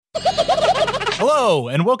Hello,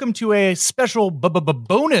 and welcome to a special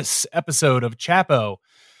bonus episode of Chapo.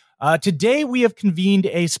 Today, we have convened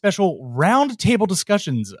a special roundtable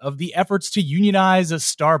discussions of the efforts to unionize a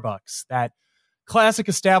Starbucks, that classic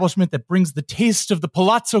establishment that brings the taste of the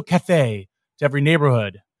Palazzo Cafe to every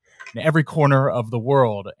neighborhood in every corner of the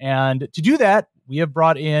world. And to do that, we have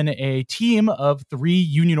brought in a team of 3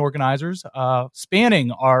 union organizers spanning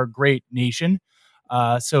our great nation.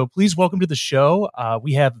 So please welcome to the show.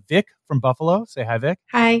 We have Vic from Buffalo. Say hi, Vic.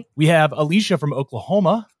 Hi. We have Alicia from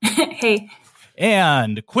Oklahoma. Hey.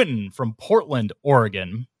 And Quentin from Portland,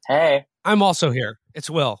 Oregon. Hey. I'm also here. It's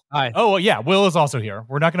Will. Hi. Oh, yeah. Will is also here.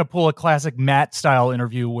 We're not going to pull a classic Matt-style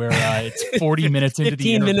interview where it's 40 minutes into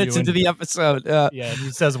the interview. 15 minutes into the episode. Yeah, and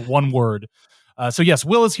he says one word. So, yes,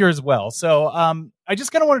 Will is here as well. So I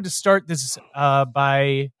just kind of wanted to start this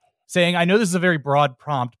by saying, I know this is a very broad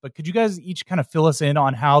prompt, but could you guys each kind of fill us in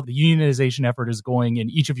on how the unionization effort is going in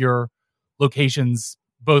each of your locations,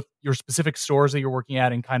 both your specific stores that you're working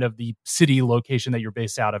at and kind of the city location that you're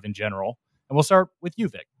based out of in general? And we'll start with you,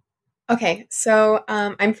 Vic. Okay, so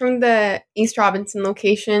I'm from the East Robinson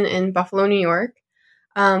location in Buffalo, New York.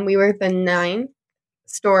 We were the 9th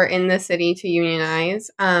store in the city to unionize,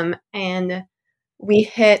 and we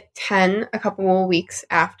hit 10 a couple of weeks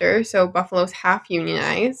after, so Buffalo's half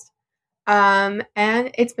unionized. And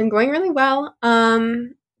it's been going really well.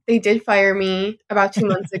 They did fire me about 2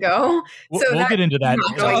 months ago. We'll get into that.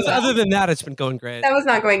 Other than that, it's been going great. That was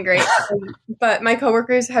not going great. But my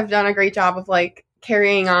coworkers have done a great job of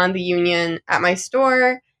carrying on the union at my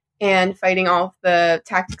store and fighting all of the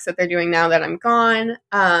tactics that they're doing now that I'm gone.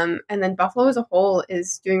 And then Buffalo as a whole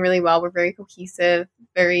is doing really well. We're very cohesive,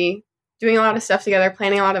 doing a lot of stuff together,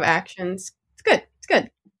 planning a lot of actions. It's good. It's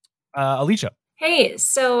good. Alicia. Hey,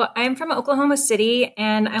 so I'm from Oklahoma City,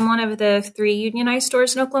 and I'm one of the 3 unionized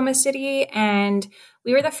stores in Oklahoma City, and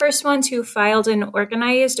we were the first ones who filed and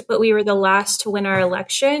organized, but we were the last to win our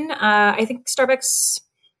election. I think Starbucks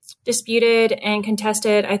disputed and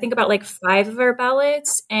contested, I think, about 5 of our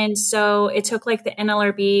ballots, and so it took the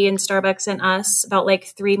NLRB and Starbucks and us about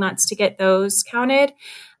 3 months to get those counted,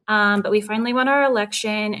 but we finally won our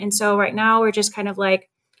election, and so right now we're just kind of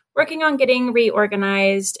working on getting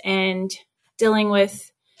reorganized and dealing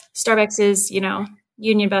with Starbucks's,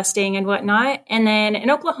 union busting and whatnot. And then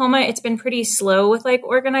in Oklahoma, it's been pretty slow with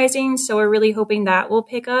organizing. So we're really hoping that will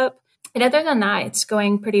pick up. And other than that, it's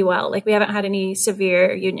going pretty well. We haven't had any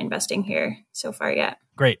severe union busting here so far yet.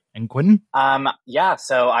 Great. And Quentin? Yeah,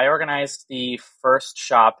 so I organized the first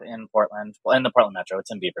shop in Portland, in the Portland Metro.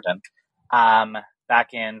 It's in Beaverton,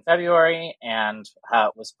 back in February, and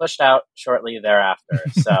was pushed out shortly thereafter.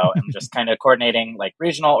 So I'm just kind of coordinating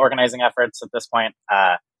regional organizing efforts at this point.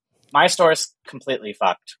 My store's completely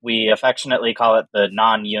fucked. We affectionately call it the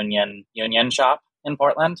non-union union shop in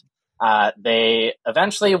Portland. They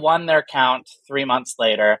eventually won their count 3 months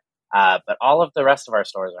later, but all of the rest of our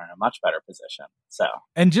stores are in a much better position. So,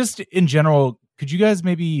 and just in general, could you guys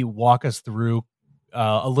maybe walk us through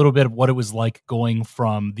a little bit of what it was like going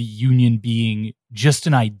from the union being just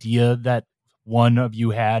an idea that one of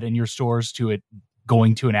you had in your stores to it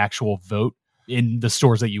going to an actual vote in the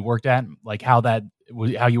stores that you worked at,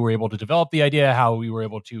 how you were able to develop the idea, how you were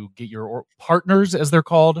able to get your partners, as they're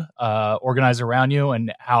called, organized around you,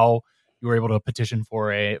 and how you were able to petition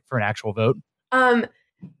for an actual vote?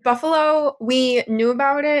 Buffalo, we knew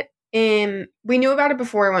about it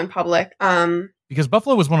before it went public. Because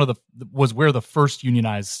Buffalo was where the first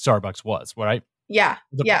unionized Starbucks was, right? Yeah,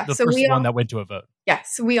 The so first one that went to a vote.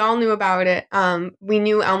 Yes, we all knew about it. We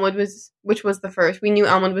knew Elmwood which was the first. We knew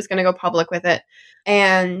Elmwood was going to go public with it,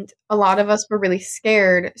 and a lot of us were really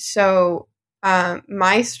scared. So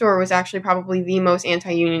my store was actually probably the most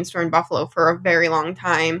anti-union store in Buffalo for a very long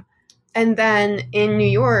time. And then in New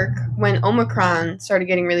York, when Omicron started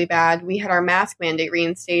getting really bad, we had our mask mandate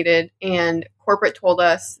reinstated, and corporate told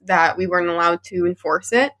us that we weren't allowed to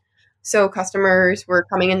enforce it. So customers were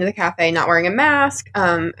coming into the cafe not wearing a mask,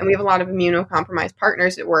 and we have a lot of immunocompromised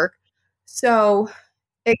partners at work. So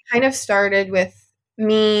it kind of started with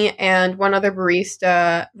me and one other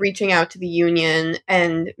barista reaching out to the union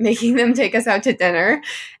and making them take us out to dinner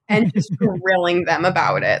and just grilling them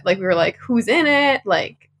about it. We were like, who's in it?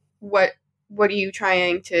 What are you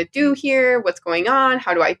trying to do here? What's going on?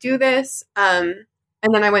 How do I do this? And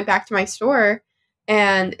then I went back to my store,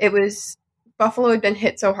 and Buffalo had been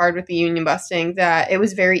hit so hard with the union busting that it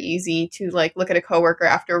was very easy to look at a coworker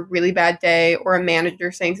after a really bad day or a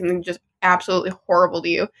manager saying something just absolutely horrible to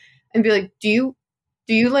you and be like, do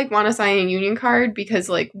you want to sign a union card? Because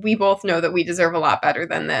we both know that we deserve a lot better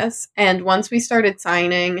than this. And once we started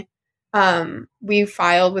signing, we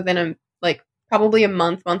filed within probably a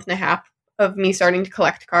month and a half of me starting to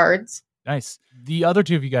collect cards. Nice. The other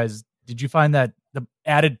two of you guys, did you find that the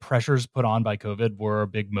added pressures put on by COVID were a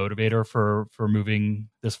big motivator for moving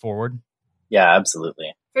this forward? Yeah,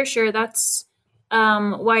 absolutely. For sure. That's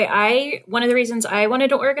one of the reasons I wanted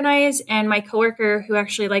to organize, and my coworker who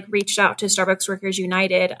actually like reached out to Starbucks Workers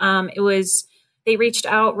United. They reached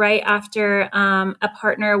out right after a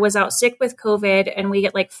partner was out sick with COVID, and we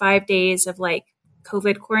get like 5 days of like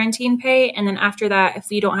COVID quarantine pay. And then after that,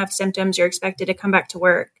 if you don't have symptoms, you're expected to come back to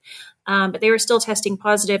work. But they were still testing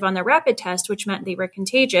positive on their rapid test, which meant they were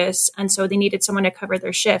contagious. And so they needed someone to cover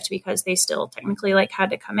their shift because they still technically like had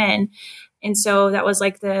to come in. And so that was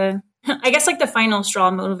like the final straw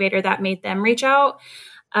motivator that made them reach out.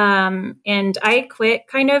 And I quit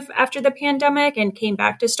kind of after the pandemic and came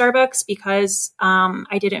back to Starbucks because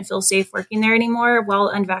I didn't feel safe working there anymore while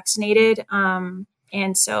unvaccinated.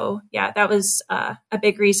 And so, yeah, that was a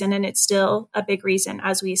big reason. And it's still a big reason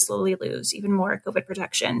as we slowly lose even more COVID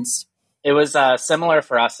protections. It was similar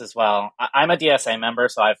for us as well. I'm a DSA member,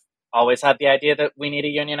 so I've always had the idea that we need a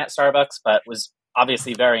union at Starbucks, but was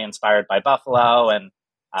obviously very inspired by Buffalo and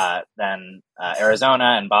then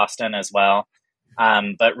Arizona and Boston as well.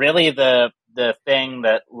 But really the thing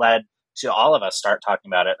that led to all of us start talking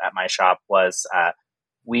about it at my shop was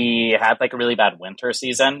we had like a really bad winter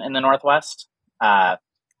season in the Northwest.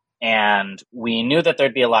 And we knew that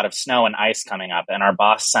there'd be a lot of snow and ice coming up, and our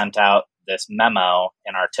boss sent out this memo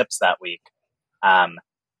in our tips that week. And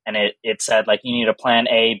it said, like, you need a plan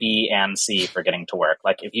A, B, and C for getting to work.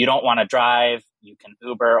 Like, if you don't want to drive, you can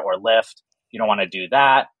Uber or Lyft. You don't want to do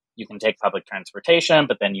that, you can take public transportation,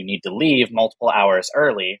 but then you need to leave multiple hours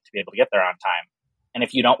early to be able to get there on time. And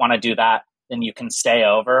if you don't want to do that, then you can stay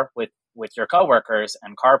over with your coworkers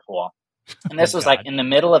and carpool. And this was like in the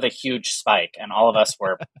middle of a huge spike, and all of us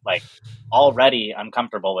were like already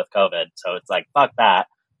uncomfortable with COVID. So it's like, fuck that.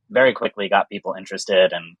 Very quickly got people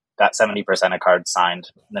interested and got 70% of cards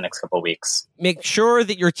signed in the next couple of weeks. Make sure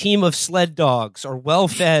that your team of sled dogs are well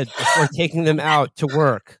fed before taking them out to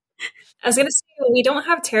work. I was going to say, we don't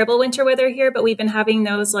have terrible winter weather here, but we've been having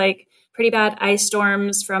those like pretty bad ice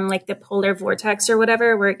storms from like the polar vortex or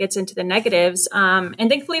whatever, where it gets into the negatives. And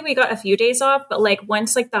thankfully we got a few days off, but like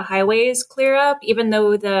once like the highways clear up, even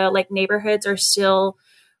though the like neighborhoods are still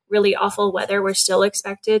really awful weather, we're still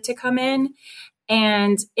expected to come in.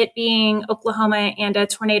 And it being Oklahoma and a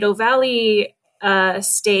Tornado Valley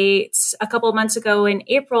state, a couple of months ago in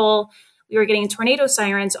April, we were getting tornado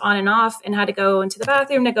sirens on and off and had to go into the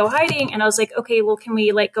bathroom to go hiding. And I was like, okay, well, can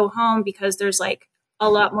we like go home because there's like a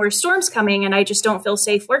lot more storms coming and I just don't feel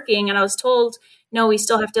safe working. And I was told, no, we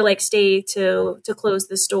still have to like stay to close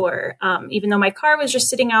the store. Even though my car was just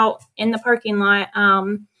sitting out in the parking lot.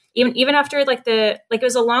 Even after it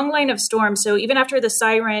was a long line of storms. So even after the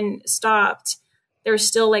siren stopped, there's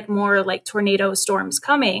still like more like tornado storms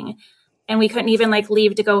coming. And we couldn't even like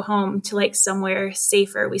leave to go home to like somewhere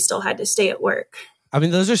safer. We still had to stay at work. I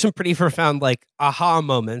mean, those are some pretty profound like aha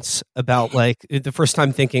moments about like the first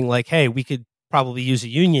time thinking like, hey, we could probably use a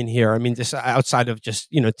union here. I mean, just outside of just,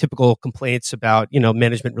 typical complaints about,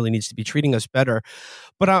 management really needs to be treating us better.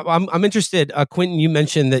 But I'm interested, Quentin, you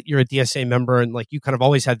mentioned that you're a DSA member and like you kind of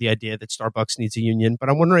always had the idea that Starbucks needs a union. But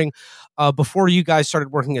I'm wondering, before you guys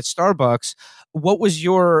started working at Starbucks, what was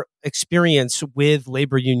your experience with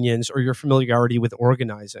labor unions or your familiarity with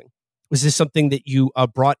organizing? Was this something that you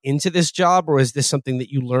brought into this job, or is this something that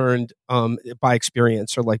you learned by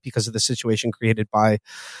experience, or like because of the situation created by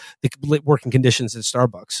the working conditions at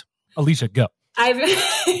Starbucks? Alicia, go. I've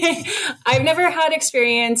never had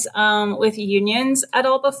experience with unions at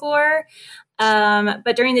all before.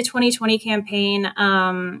 But during the 2020 campaign,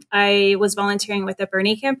 I was volunteering with the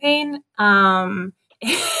Bernie campaign.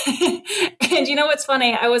 And you know what's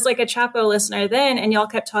funny? I was like a Chapo listener then, and y'all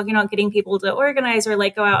kept talking about getting people to organize or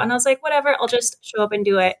like go out. And I was like, whatever, I'll just show up and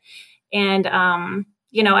do it. And,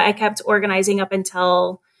 I kept organizing up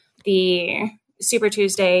until the Super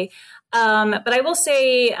Tuesday. But I will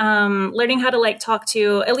say, learning how to like talk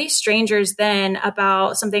to at least strangers then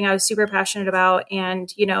about something I was super passionate about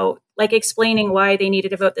and, like explaining why they needed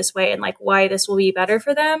to vote this way and like why this will be better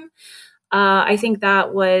for them. I think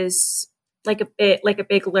that was like a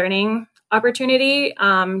big learning opportunity,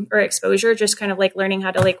 or exposure, just kind of like learning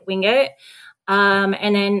how to like wing it.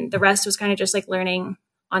 And then the rest was kind of just like learning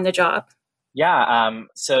on the job. Yeah.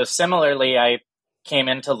 So similarly, I came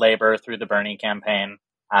into labor through the Bernie campaign,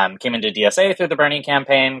 came into DSA through the Bernie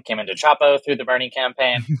campaign, came into Chapo through the Bernie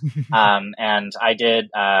campaign. And I did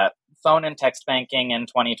phone and text banking in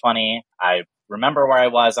 2020. I remember where I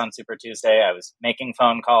was on Super Tuesday. I was making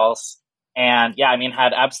phone calls. And yeah, I mean,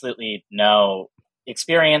 had absolutely no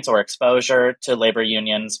experience or exposure to labor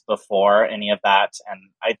unions before any of that.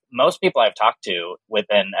 And most people I've talked to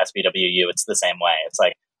within SBWU, it's the same way. It's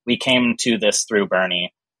like we came to this through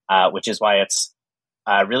Bernie, which is why it's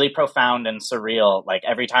really profound and surreal. Like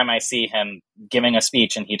every time I see him giving a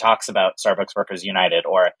speech and he talks about Starbucks Workers United,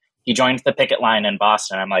 or he joined the picket line in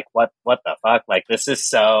Boston, I'm like, what the fuck? Like, this is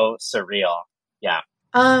so surreal. Yeah.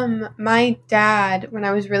 My dad, when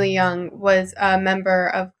I was really young, was a member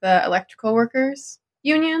of the Electrical Workers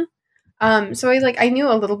Union. So I knew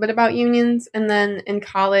a little bit about unions, and then in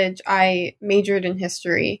college I majored in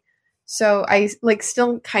history. So I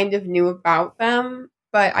still kind of knew about them,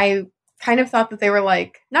 but I kind of thought that they were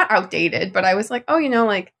not outdated, but I was like, oh,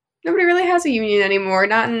 nobody really has a union anymore,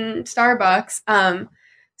 not in Starbucks.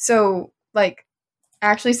 So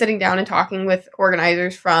actually sitting down and talking with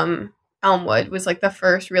organizers from Elmwood was the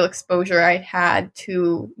first real exposure I'd had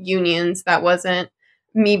to unions that wasn't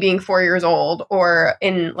me being 4 years old or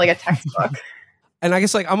in a textbook. And I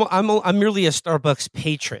guess I'm merely a Starbucks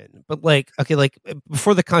patron, but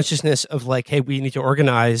before the consciousness of hey, we need to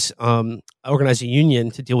organize a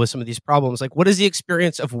union to deal with some of these problems. What is the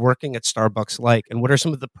experience of working at Starbucks like, and what are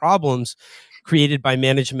some of the problems created by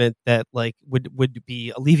management that would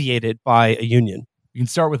be alleviated by a union? You can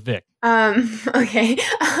start with Vic. Okay.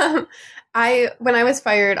 When I was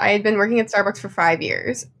fired, I had been working at Starbucks for 5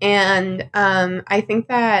 years, and I think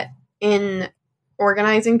that in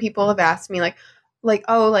organizing, people have asked me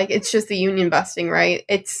it's just the union busting, right?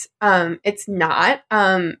 It's not.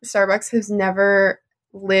 Starbucks has never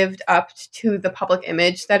lived up to the public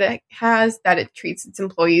image that it has, that it treats its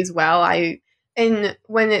employees well.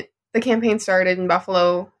 When the campaign started in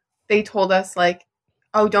Buffalo, they told us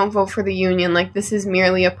oh, don't vote for the union. This is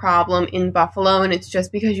merely a problem in Buffalo, and it's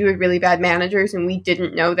just because you had really bad managers, and we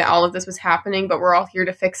didn't know that all of this was happening, but we're all here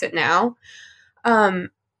to fix it now.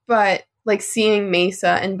 But seeing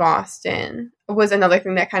Mesa and Boston was another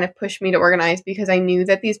thing that kind of pushed me to organize, because I knew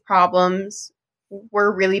that these problems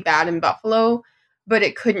were really bad in Buffalo, but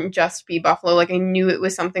it couldn't just be Buffalo. I knew it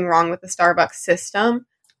was something wrong with the Starbucks system.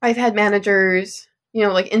 I've had managers,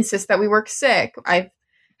 insist that we work sick. I've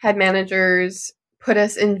had managers put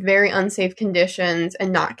us in very unsafe conditions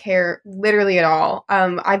and not care literally at all.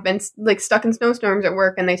 I've been stuck in snowstorms at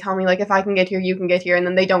work, and they tell me if I can get here, you can get here, and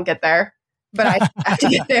then they don't get there, but I have to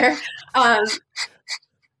get there.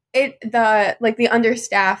 The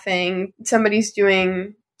understaffing, somebody's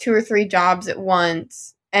doing 2 or 3 jobs at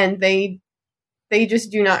once, and they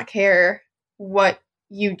just do not care what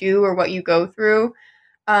you do or what you go through.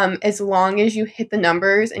 As long as you hit the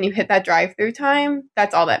numbers and you hit that drive-through time,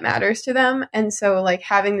 that's all that matters to them. And so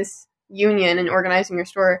having this union and organizing your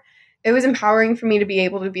store, it was empowering for me to be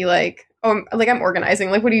able to be oh, I'm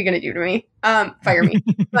organizing. What are you going to do to me? Fire me.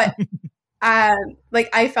 But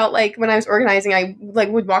I felt when I was organizing, I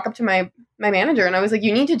would walk up to my manager, and I was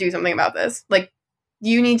you need to do something about this.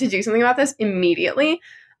 You need to do something about this immediately.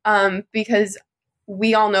 Because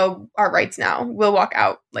we all know our rights now. We'll walk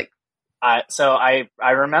out. So I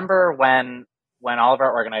remember when all of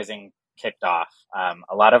our organizing kicked off,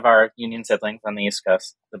 a lot of our union siblings on the East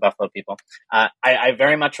Coast, the Buffalo people, I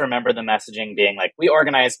very much remember the messaging being we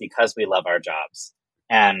organize because we love our jobs.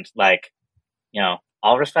 And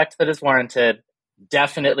all respect that is warranted.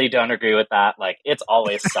 Definitely don't agree with that. It's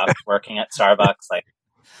always sucked working at Starbucks.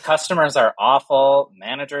 Customers are awful.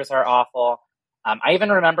 Managers are awful. I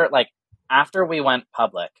even remember after we went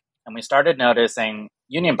public and we started noticing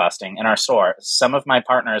union busting in our store, some of my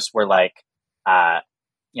partners were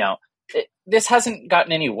this hasn't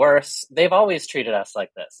gotten any worse. They've always treated us like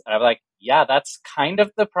this. And I'm yeah, that's kind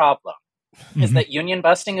of the problem, is that union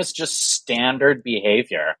busting is just standard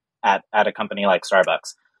behavior at a company like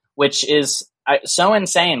Starbucks, which is so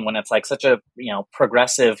insane when it's such a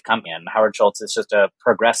progressive company, and Howard Schultz is just a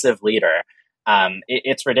progressive leader.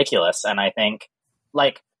 It's ridiculous. And I think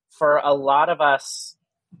for a lot of us,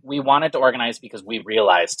 we wanted to organize because we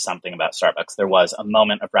realized something about Starbucks. There was a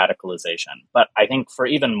moment of radicalization. But I think for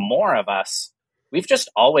even more of us, we've just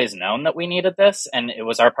always known that we needed this. And it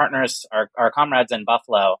was our partners, our comrades in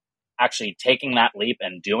Buffalo, actually taking that leap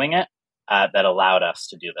and doing it that allowed us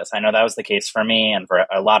to do this. I know that was the case for me and for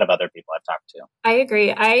a lot of other people I've talked to. I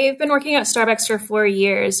agree. I've been working at Starbucks for 4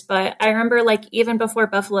 years, but I remember even before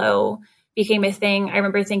Buffalo became a thing, I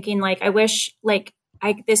remember thinking I wish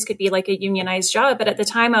this could be a unionized job. But at the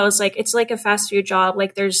time I was it's a fast food job.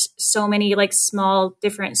 There's so many small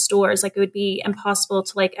different stores. It would be impossible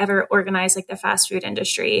to ever organize the fast food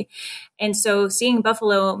industry. And so seeing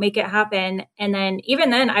Buffalo make it happen. And then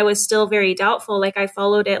even then I was still very doubtful. I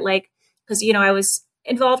followed it because, I was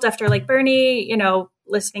involved after Bernie,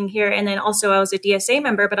 listening here. And then also I was a DSA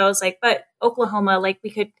member, but I was like, but Oklahoma, like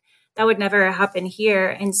that would never happen here.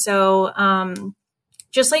 And so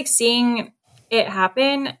just like seeing it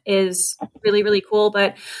happen is really, really cool.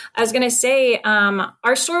 But I was going to say,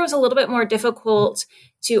 our store was a little bit more difficult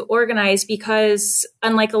to organize because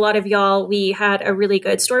unlike a lot of y'all, we had a really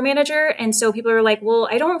good store manager. And so people are like, well,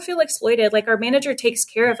 I don't feel exploited. Like our manager takes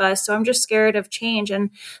care of us. So I'm just scared of change.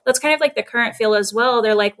 And that's kind of like the current feel as well.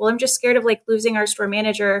 They're like, well, I'm just scared of like losing our store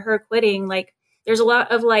manager, her quitting. Like there's a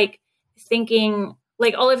lot of like thinking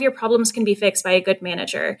like all of your problems can be fixed by a good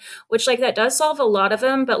manager, which like that does solve a lot of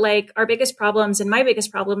them. But like our biggest problems and my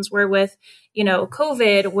biggest problems were with,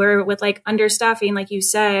 COVID, were with like understaffing, like you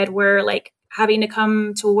said, we're like having to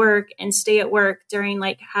come to work and stay at work during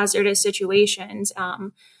like hazardous situations.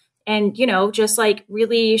 And, just like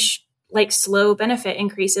really like slow benefit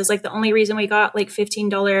increases. Like the only reason we got like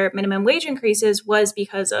 $15 minimum wage increases was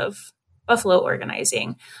because of Buffalo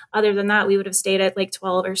organizing. Other than that, we would have stayed at like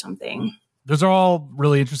 12 or something. Those are all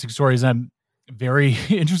really interesting stories. I'm very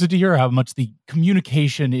interested to hear how much the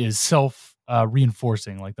communication is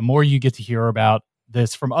self-reinforcing. Like the more you get to hear about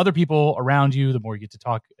this from other people around you, the more you get to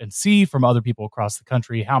talk and see from other people across the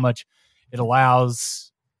country, how much it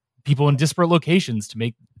allows people in disparate locations to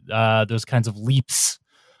make those kinds of leaps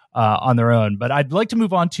on their own. But I'd like to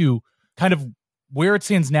move on to kind of where it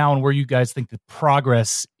stands now and where you guys think the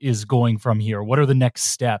progress is going from here. What are the next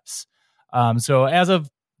steps? So as of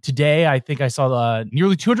today, I think I saw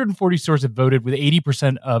nearly 240 stores have voted, with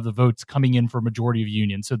 80% of the votes coming in for majority of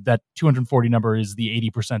union. So that 240 number is the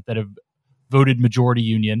 80% that have voted majority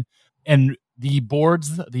union. And the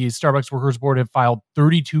Starbucks Workers Board have filed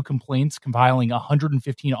 32 complaints compiling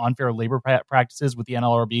 115 unfair labor practices with the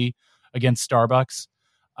NLRB against Starbucks.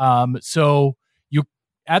 So you're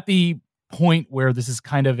at the point where this is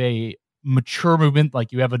kind of a mature movement.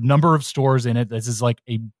 Like you have a number of stores in it. This is like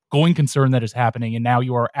a going concern that is happening. And now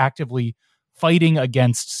you are actively fighting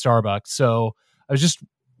against Starbucks. So I was just,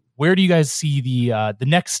 where do you guys see the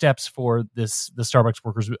next steps for the Starbucks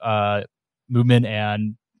workers movement,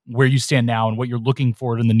 and where you stand now and what you're looking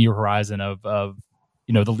forward in the near horizon of the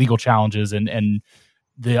legal challenges and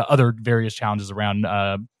the other various challenges around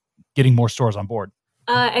getting more stores on board?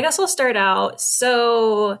 I guess I'll start out.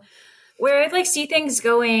 So where I'd like see things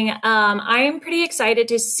going, I'm pretty excited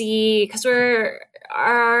to see, because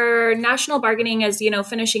our national bargaining is,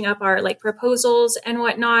 finishing up our like proposals and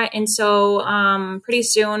whatnot. And so pretty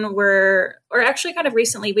soon actually kind of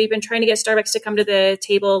recently, we've been trying to get Starbucks to come to the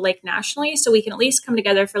table like nationally, so we can at least come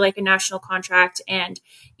together for like a national contract. And,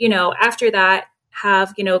 after that,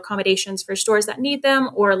 have, accommodations for stores that need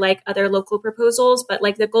them, or like other local proposals. But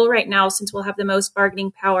like the goal right now, since we'll have the most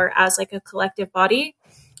bargaining power as like a collective body,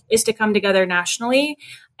 is to come together nationally.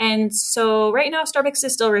 And so right now, Starbucks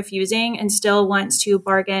is still refusing and still wants to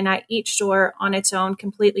bargain at each store on its own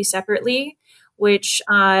completely separately, which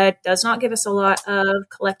does not give us a lot of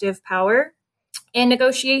collective power in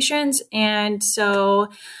negotiations. And so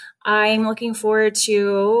I'm looking forward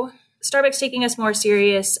to Starbucks taking us more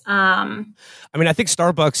serious. I think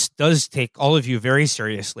Starbucks does take all of you very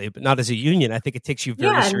seriously, but not as a union. I think it takes you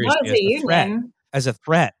very seriously not as a union. As a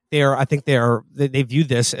threat. They view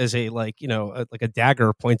this as a like a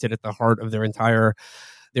dagger pointed at the heart of their entire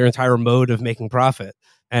mode of making profit,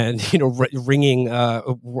 and wringing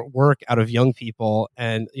work out of young people,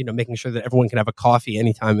 and making sure that everyone can have a coffee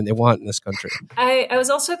anytime they want in this country. I was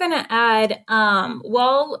also going to add,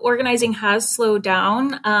 while organizing has slowed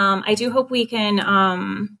down, I do hope we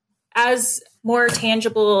can, as more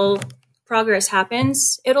tangible progress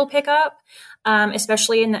happens, it'll pick up.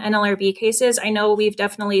 Especially in the NLRB cases. I know we've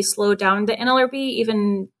definitely slowed down the NLRB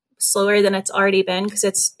even slower than it's already been, because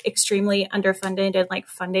it's extremely underfunded and like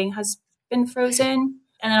funding has been frozen.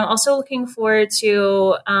 And I'm also looking forward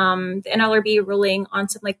to the NLRB ruling on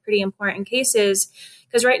some like pretty important cases,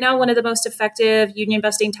 because right now one of the most effective union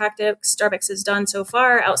busting tactics Starbucks has done so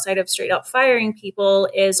far, outside of straight up firing people,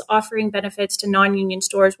 is offering benefits to non-union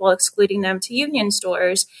stores while excluding them to union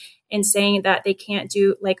stores, and saying that they can't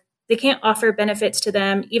offer benefits to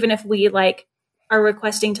them, even if we like are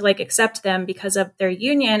requesting to like accept them because of their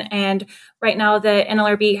union. And right now the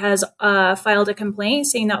NLRB has filed a complaint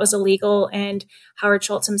saying that was illegal, and Howard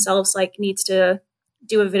Schultz himself like needs to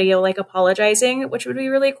do a video like apologizing, which would be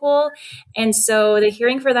really cool. And so the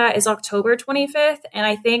hearing for that is October 25th. And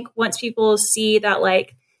I think once people see that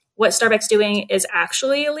like what Starbucks doing is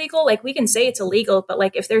actually illegal, like we can say it's illegal, but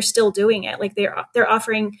like if they're still doing it, like they're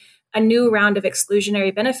offering a new round of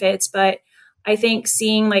exclusionary benefits, but I think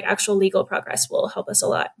seeing like actual legal progress will help us a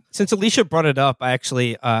lot. Since Alicia brought it up, I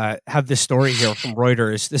actually have this story here from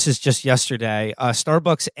Reuters. This is just yesterday.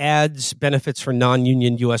 Starbucks adds benefits for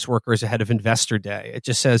non-union U.S. workers ahead of Investor Day. It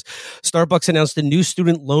just says Starbucks announced a new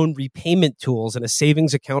student loan repayment tools and a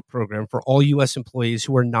savings account program for all U.S. employees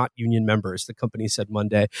who are not union members, the company said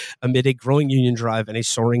Monday, amid a growing union drive and a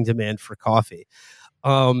soaring demand for coffee.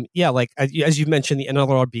 As you mentioned, the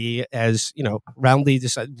NLRB has, roundly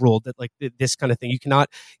ruled that like this kind of thing, you cannot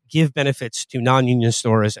give benefits to non-union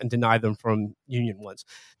stores and deny them from union ones.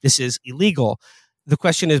 This is illegal. The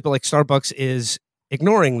question is, but like Starbucks is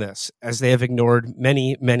ignoring this, as they have ignored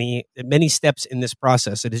many, many, many steps in this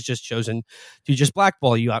process. It has just chosen to just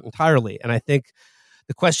blackball you out entirely. And I think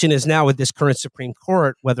the question is now with this current Supreme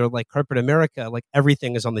Court, whether like corporate America, like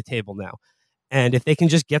everything is on the table now. And if they can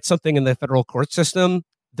just get something in the federal court system,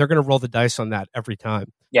 they're going to roll the dice on that every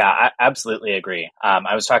time. Yeah, I absolutely agree.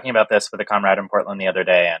 I was talking about this with a comrade in Portland the other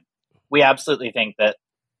day, and we absolutely think that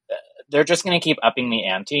they're just going to keep upping the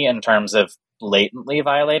ante in terms of blatantly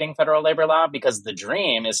violating federal labor law, because the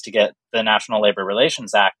dream is to get the National Labor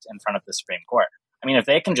Relations Act in front of the Supreme Court. I mean, if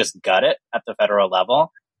they can just gut it at the federal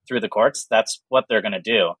level through the courts, that's what they're going to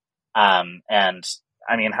do. And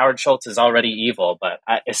I mean, Howard Schultz is already evil, but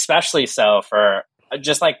especially so for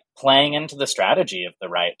just like playing into the strategy of the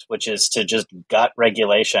right, which is to just gut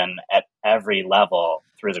regulation at every level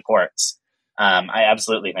through the courts. I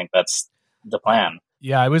absolutely think that's the plan.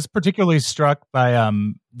 Yeah, I was particularly struck by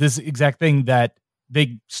this exact thing, that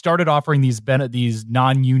they started offering these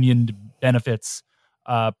non-union benefits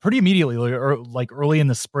pretty immediately, or like early in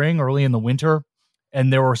the spring, early in the winter.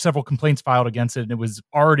 And there were several complaints filed against it, and it was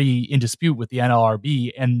already in dispute with the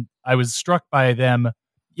NLRB. And I was struck by them,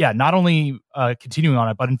 not only continuing on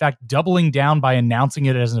it, but in fact doubling down by announcing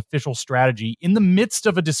it as an official strategy in the midst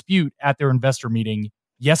of a dispute at their investor meeting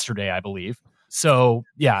yesterday, I believe. So,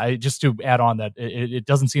 just to add on that, it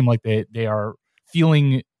doesn't seem like they are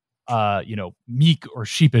feeling, meek or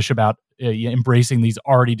sheepish about embracing these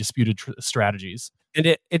already disputed strategies. And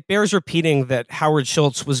it bears repeating that Howard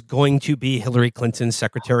Schultz was going to be Hillary Clinton's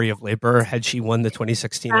Secretary of Labor had she won the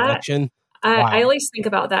 2016 election. I always think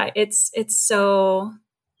about that. It's so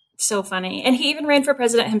funny. And he even ran for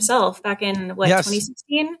president himself back in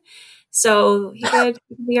 2016. So he could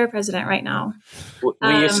be our president right now.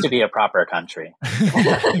 We used to be a proper country.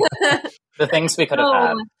 The things we could have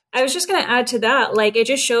had. I was just going to add to that. Like, it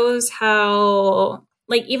just shows how,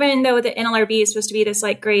 like, even though the NLRB is supposed to be this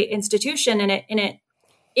like great institution, and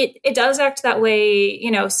it does act that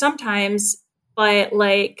way, sometimes, but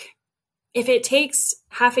like, if it takes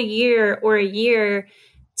half a year or a year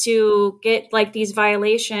to get like these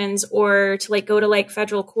violations, or to like go to like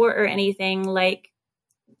federal court or anything, like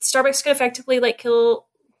Starbucks could effectively like kill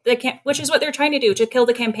which is what they're trying to do, to kill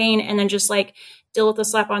the campaign and then just like deal with the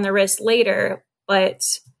slap on the wrist later. But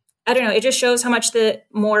I don't know. It just shows how much the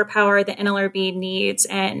more power the NLRB needs.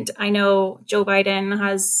 And I know Joe Biden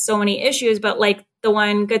has so many issues, but like the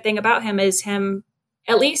one good thing about him is him,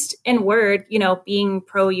 at least in word, being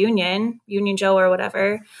pro-union, Union Joe or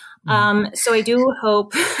whatever. So I do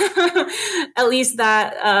hope at least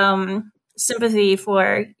that sympathy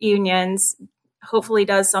for unions hopefully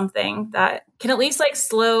does something that can at least like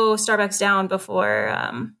slow Starbucks down before,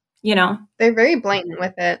 They're very blatant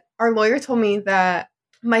with it. Our lawyer told me that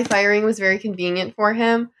my firing was very convenient for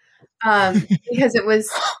him because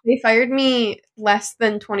they fired me less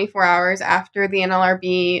than 24 hours after the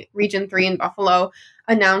NLRB Region 3 in Buffalo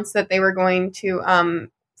announced that they were going to,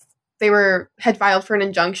 had filed for an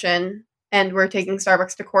injunction and were taking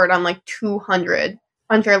Starbucks to court on like 200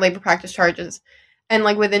 unfair labor practice charges. And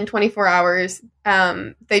like within 24 hours,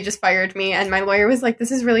 they just fired me. And my lawyer was like, "This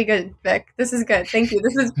is really good, Vic. This is good. Thank you.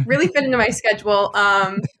 This is really fit into my schedule.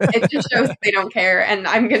 It just shows that they don't care. And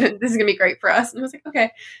this is gonna be great for us." And I was like, "Okay."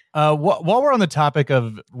 While we're on the topic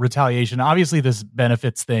of retaliation, obviously this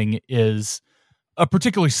benefits thing is a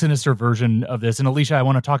particularly sinister version of this. And Alicia, I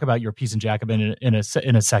want to talk about your piece in Jacobin in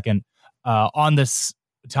a second on this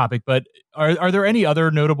topic. But are there any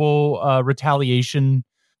other notable retaliation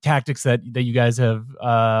tactics that you guys have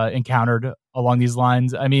encountered along these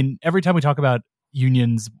lines? I mean, every time we talk about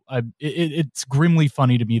unions, it's grimly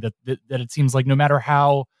funny to me that it seems like no matter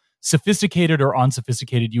how sophisticated or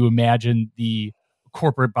unsophisticated you imagine the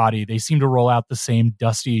corporate body, they seem to roll out the same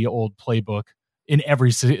dusty old playbook in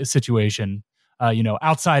every situation.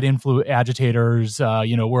 outside agitators.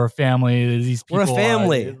 We're a family. These people, We're a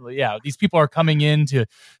family. These people are coming in to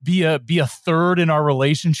be a third in our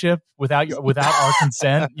relationship without our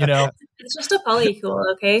consent. It's just a polycule,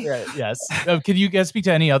 okay? Yeah, yes. Can you guys speak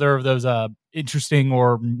to any other of those interesting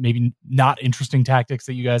or maybe not interesting tactics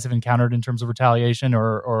that you guys have encountered in terms of retaliation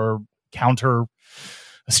or counter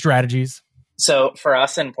strategies? So for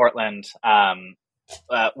us in Portland,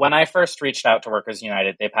 when I first reached out to Workers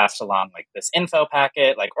United, they passed along like this info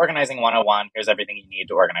packet, like organizing 101. Here's everything you need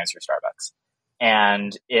to organize your Starbucks.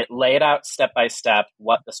 And it laid out step by step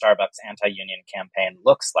what the Starbucks anti-union campaign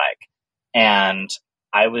looks like. And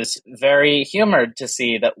I was very humored to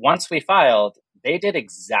see that once we filed, they did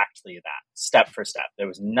exactly that, step for step. There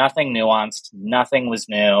was nothing nuanced. Nothing was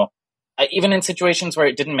new. Even in situations where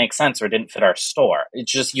it didn't make sense or didn't fit our store,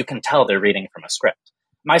 it's just, you can tell they're reading from a script.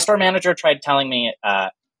 My store manager tried telling me a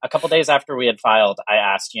couple days after we had filed, I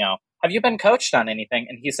asked, have you been coached on anything?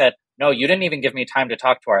 And he said, no, you didn't even give me time to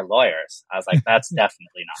talk to our lawyers. I was like, that's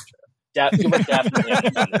definitely not true. You were definitely on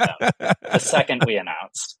the second we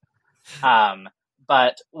announced.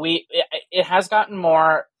 But it has gotten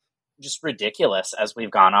more just ridiculous as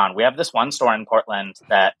we've gone on. We have this one store in Portland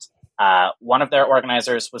that one of their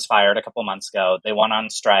organizers was fired a couple months ago. They went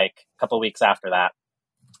on strike a couple weeks after that.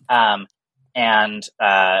 And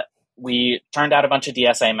we turned out a bunch of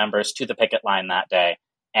DSA members to the picket line that day.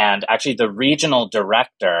 And actually the regional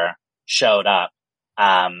director showed up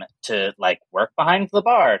to work behind the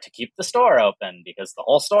bar to keep the store open because the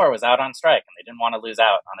whole store was out on strike and they didn't want to lose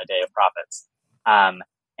out on a day of profits.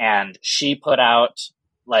 And she put out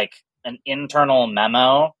an internal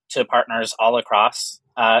memo to partners all across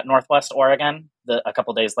Northwest Oregon a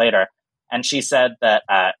couple days later. And she said that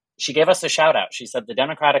she gave us a shout out. She said the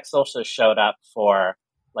Democratic Socialists showed up for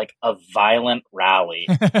a violent rally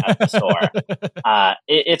at the store.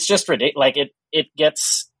 It's just ridiculous.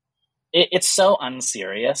 It's so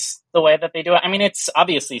unserious the way that they do it. I mean, it's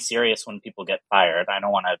obviously serious when people get fired. I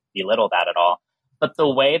don't want to belittle that at all. But the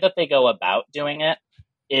way that they go about doing it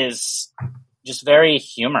is just very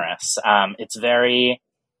humorous. It's very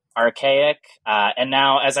archaic. And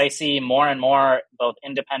now, as I see more and more both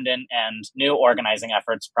independent and new organizing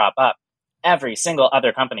efforts prop up, every single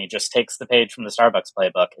other company just takes the page from the Starbucks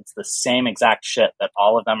playbook. It's the same exact shit that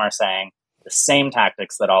all of them are saying, the same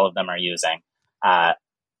tactics that all of them are using.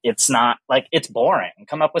 It's not it's boring.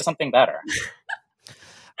 Come up with something better.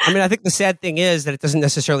 I mean, I think the sad thing is that it doesn't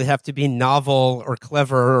necessarily have to be novel or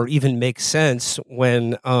clever or even make sense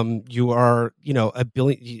when you are,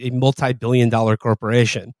 a multi-billion-dollar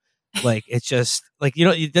corporation. It's just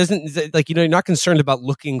it doesn't you're not concerned about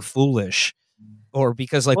looking foolish, or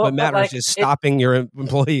because what matters is stopping your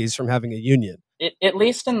employees from having a union. At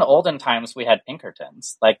least in the olden times, we had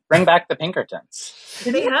Pinkertons. Bring back the Pinkertons.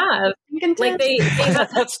 They have. They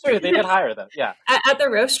That's true. They did hire them. Yeah. At the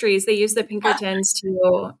roasteries, they use the Pinkertons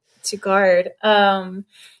to guard. I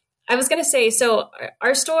was going to say, so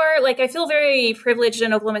our store, I feel very privileged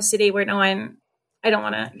in Oklahoma City where I don't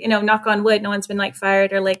want to, knock on wood, no one's been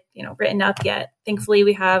fired or written up yet. Thankfully,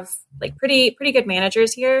 we have pretty good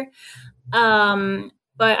managers here. But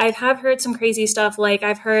I have heard some crazy stuff.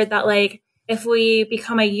 I've heard that if we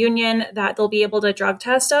become a union, that they'll be able to drug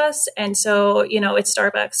test us. And so, it's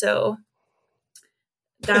Starbucks. So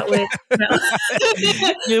that would,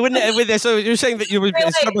 So you're saying that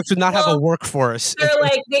Starbucks would not have a workforce. They're and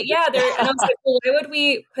I was like, well, why would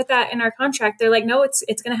we put that in our contract? They're like, no, it's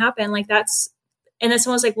going to happen. And then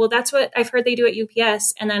someone was like, well, that's what I've heard they do at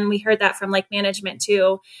UPS. And then we heard that from management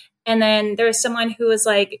too. And then there was someone who was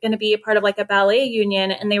going to be a part of a ballet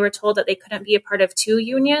union, and they were told that they couldn't be a part of two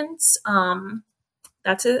unions.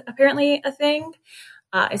 That's apparently a thing.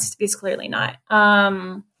 It's clearly not.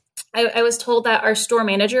 I was told that our store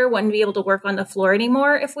manager wouldn't be able to work on the floor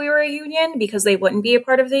anymore if we were a union because they wouldn't be a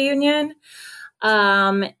part of the union.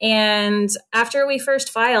 And after we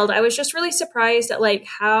first filed, I was just really surprised at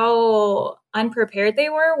how unprepared they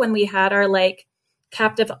were when we had our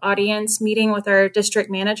captive audience meeting with our district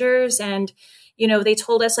managers. And, they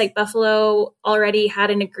told us Buffalo already had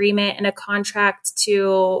an agreement and a contract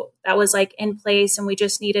that was in place. And we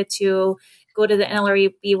just needed to go to the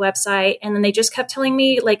NLRB website. And then they just kept telling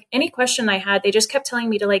me any question I had, they just kept telling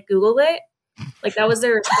me to Google it. That was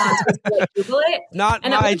their response, was to Google it. Not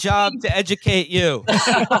my job to educate you.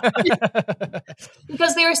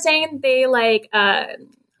 Because they were saying they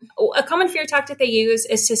a common fear tactic they use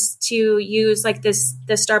is just to use the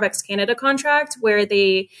Starbucks Canada contract, where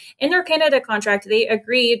in their Canada contract, they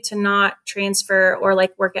agreed to not transfer or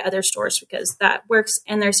work at other stores because that works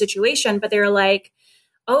in their situation. But they were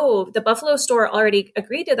oh, the Buffalo store already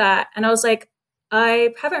agreed to that. And I was like,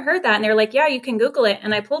 I haven't heard that. And they're like, yeah, you can Google it.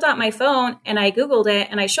 And I pulled out my phone and I Googled it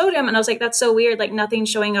and I showed him and I was like, that's so weird. Like nothing's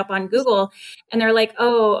showing up on Google. And they're like,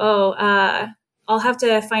 I'll have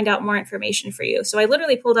to find out more information for you. So I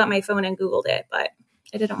literally pulled out my phone and Googled it, but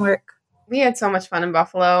it didn't work. We had so much fun in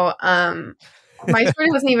Buffalo. My story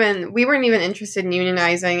we weren't even interested in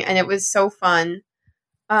unionizing, and it was so fun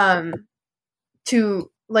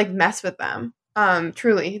to like mess with them.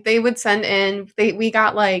 Truly. They would send in, we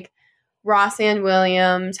got like Ross Ann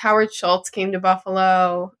Williams, Howard Schultz came to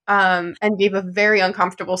Buffalo and gave a very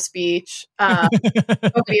uncomfortable speech.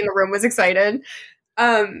 Nobody in the room was excited.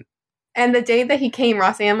 And the day that he came,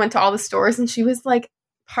 Ross Ann went to all the stores and she was like,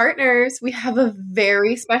 partners, we have a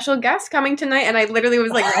very special guest coming tonight. And I literally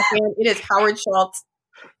was like, Ross Ann, it is Howard Schultz.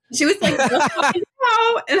 She was like,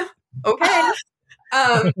 and, okay.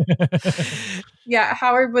 Yeah,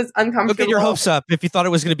 Howard was uncomfortable. Look at your hopes up if you thought it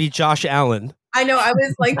was going to be Josh Allen. I know. I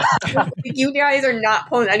was like, you guys are not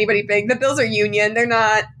pulling anybody big. The Bills are union. You're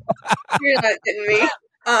not getting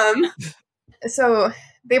me. So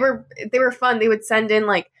they were fun. They would send in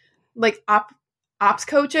like ops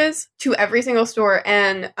coaches to every single store.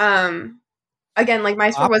 And again, like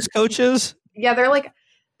my store was coaches. Yeah,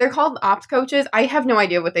 they're called ops coaches. I have no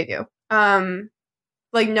idea what they do.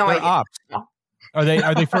 Like no idea. Ops. Are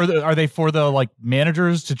they for the like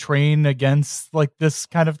managers to train against like this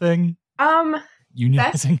kind of thing?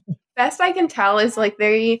 Unionizing. Best I can tell is like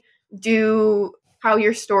they do how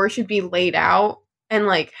your store should be laid out and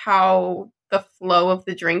like how the flow of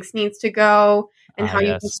the drinks needs to go and how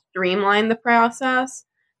you can streamline the process,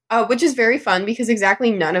 which is very fun because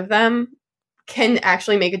exactly none of them can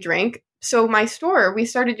actually make a drink. So my store, we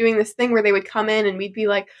started doing this thing where they would come in and we'd be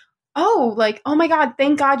like, oh my God,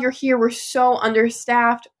 thank God you're here. We're so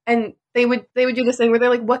understaffed. And they would do this thing where they're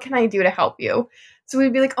like, what can I do to help you? So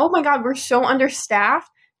we'd be like, oh my God, we're so understaffed.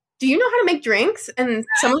 Do you know how to make drinks? And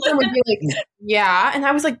some of them would be like, yeah. And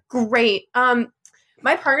I was like, great.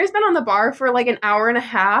 My partner's been on the bar for like an hour and a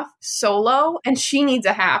half solo and she needs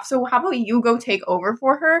a half. So how about you go take over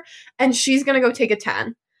for her and she's going to go take a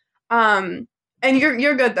 10. And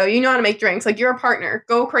you're good though. You know how to make drinks. Like you're a partner.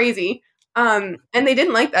 Go crazy. And they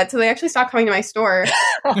didn't like that, so they actually stopped coming to my store. She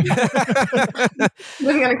wasn't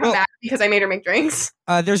going to come back because I made her make drinks.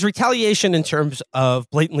 There's retaliation in terms of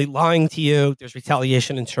blatantly lying to you. There's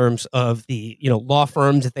retaliation in terms of the law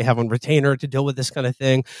firms that they have on retainer to deal with this kind of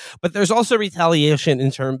thing. But there's also retaliation in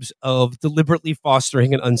terms of deliberately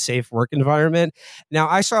fostering an unsafe work environment. Now,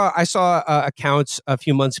 I saw accounts a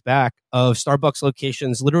few months back of Starbucks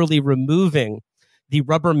locations literally removing the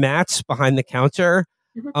rubber mats behind the counter.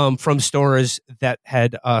 From stores that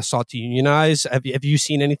had sought to unionize. Have you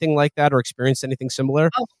seen anything like that or experienced anything similar?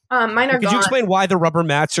 Mine are gone. Could you explain why the rubber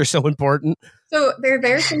mats are so important? So they're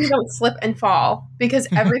there so you don't slip and fall because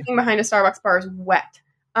everything behind a Starbucks bar is wet.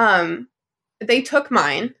 They took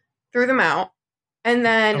mine, threw them out, and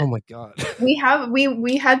then oh my God, we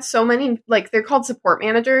had so many, like they're called support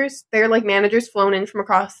managers. They're like managers flown in from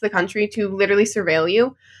across the country to literally surveil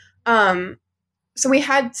you. So we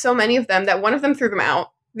had so many of them that one of them threw them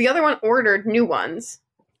out. The other one ordered new ones.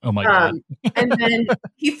 Oh my God. And then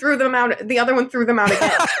he threw them out. The other one threw them out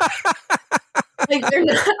again. Like they're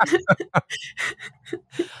not.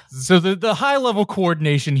 So the high level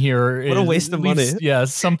coordination here what a waste of money. Yeah,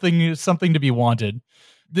 something to be wanted.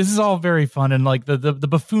 This is all very fun, and like the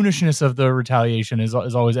buffoonishness of the retaliation is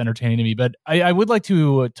always entertaining to me. But I would like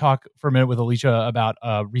to talk for a minute with Alicia about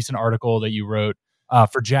a recent article that you wrote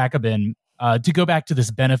for Jacobin. To go back to this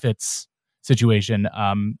benefits situation,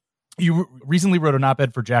 you recently wrote an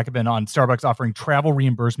op-ed for Jacobin on Starbucks offering travel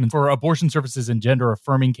reimbursement for abortion services and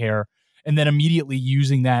gender-affirming care, and then immediately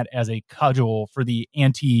using that as a cudgel for the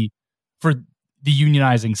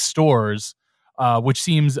unionizing stores, which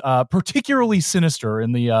seems particularly sinister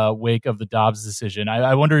in the wake of the Dobbs decision.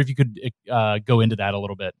 I wonder if you could go into that a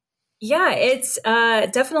little bit. Yeah, it's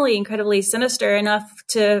definitely incredibly sinister enough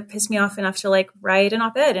to piss me off enough to like write an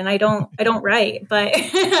op-ed, and I don't write, but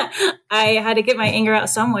I had to get my anger out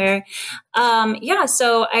somewhere.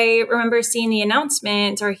 So I remember seeing the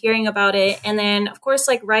announcement or hearing about it, and then of course,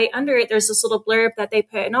 like right under it, there's this little blurb that they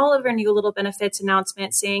put in all of our new little benefits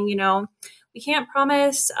announcement saying, we can't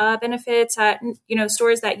promise benefits at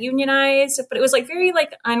stores that unionize, but it was like very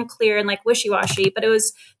like unclear and like wishy-washy. But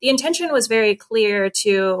the intention was very clear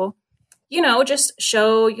to just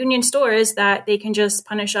show union stores that they can just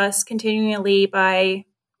punish us continually by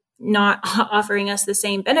not offering us the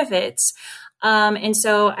same benefits. And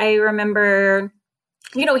so I remember,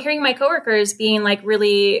 hearing my coworkers being like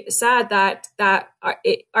really sad that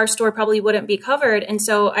our store probably wouldn't be covered. And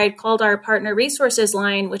so I called our partner resources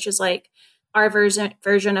line, which is like our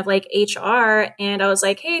version of like HR. And I was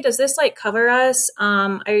like, hey, does this like cover us?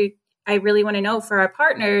 I really want to know for our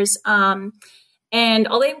partners. And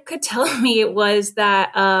all they could tell me was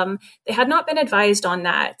that they had not been advised on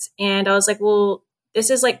that. And I was like, well, this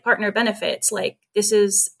is like partner benefits. Like, this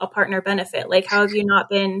is a partner benefit. Like, how have you not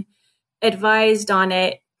been advised on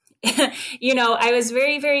it? I was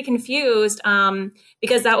very, very confused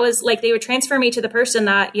because that was like, they would transfer me to the person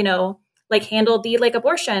that, like handled the like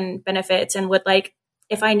abortion benefits and would like,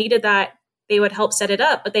 if I needed that, they would help set it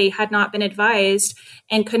up, but they had not been advised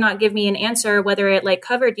and could not give me an answer whether it like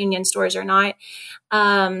covered union stores or not.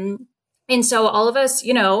 And so all of us,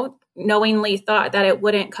 knowingly thought that it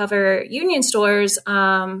wouldn't cover union stores.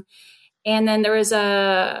 And then there was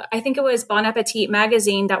I think it was Bon Appetit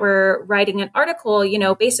magazine that were writing an article,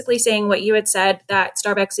 basically saying what you had said, that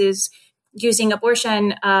Starbucks is using the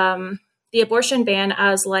abortion ban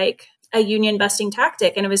as like a union busting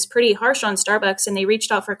tactic. And it was pretty harsh on Starbucks, and they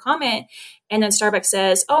reached out for comment. And then Starbucks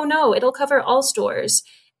says, oh no, it'll cover all stores.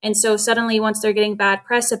 And so suddenly once they're getting bad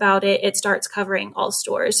press about it, it starts covering all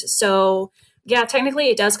stores. So yeah, technically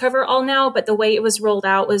it does cover all now, but the way it was rolled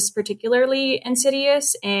out was particularly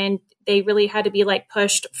insidious, and they really had to be like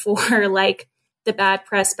pushed for like the bad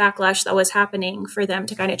press backlash that was happening for them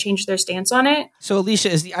to kind of change their stance on it. So Alicia,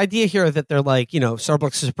 is the idea here that they're like,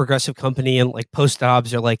 Starbucks is a progressive company, and like post Dobbs,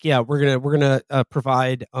 they're like, yeah, we're gonna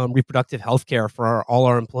provide reproductive health care for all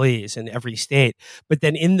our employees in every state, but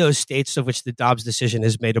then in those states of which the Dobbs decision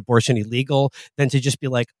has made abortion illegal, then to just be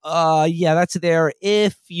like, yeah, that's there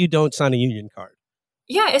if you don't sign a union card.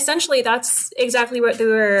 Yeah, essentially that's exactly what they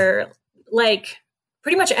were like.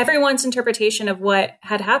 Pretty much everyone's interpretation of what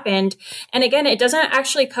had happened. And again, it doesn't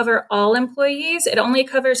actually cover all employees. It only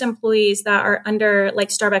covers employees that are under like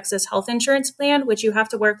Starbucks' health insurance plan, which you have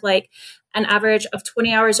to work like an average of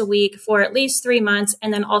 20 hours a week for at least 3 months.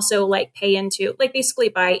 And then also like pay into, like basically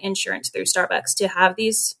buy insurance through Starbucks to have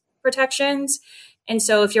these protections. And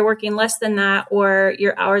so if you're working less than that, or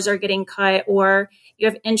your hours are getting cut, or you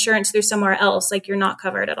have insurance through somewhere else, like you're not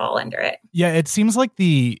covered at all under it. Yeah, it seems like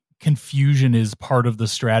the confusion is part of the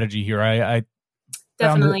strategy here. I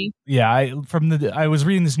definitely. I was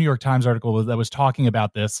reading this New York Times article that was talking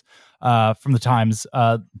about this from the Times.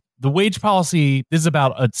 The wage policy, this is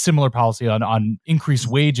about a similar policy on increased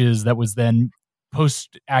wages that was then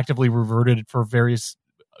post-actively reverted for various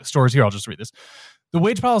stores. Here, I'll just read this. The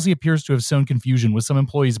wage policy appears to have sown confusion, with some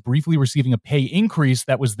employees briefly receiving a pay increase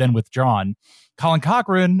that was then withdrawn. Colin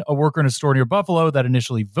Cochran, a worker in a store near Buffalo that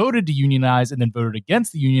initially voted to unionize and then voted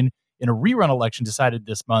against the union in a rerun election decided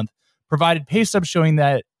this month, provided pay stubs showing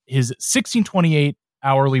that his $16.28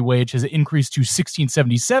 hourly wage has increased to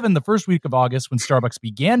 $16.77 the first week of August when Starbucks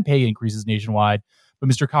began pay increases nationwide. But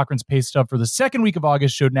Mr. Cochran's pay stub for the second week of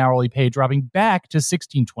August showed an hourly pay dropping back to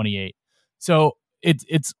 $16.28. So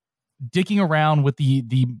it's dicking around with the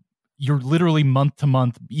you're literally month to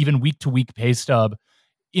month, even week to week pay stub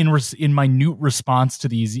in minute response to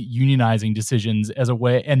these unionizing decisions as a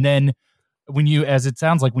way. And then when you, as it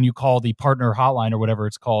sounds like when you call the partner hotline or whatever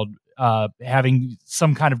it's called, having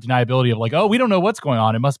some kind of deniability of like, oh, we don't know what's going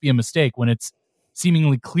on, it must be a mistake, when it's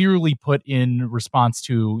seemingly clearly put in response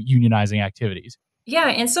to unionizing activities. Yeah,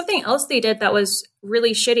 and something else they did that was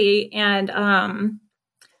really shitty and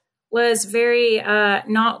was very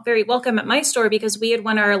not very welcome at my store, because we had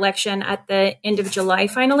won our election at the end of July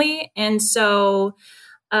finally. And so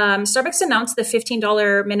Starbucks announced the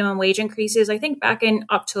 $15 minimum wage increases, I think back in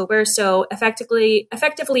October. So effectively,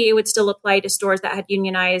 it would still apply to stores that had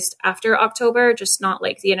unionized after October, just not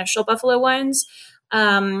like the initial Buffalo ones.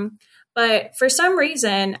 But for some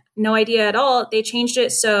reason, no idea at all, they changed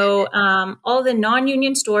it so all the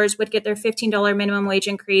non-union stores would get their $15 minimum wage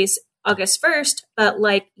increase August 1st, but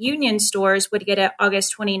like union stores would get it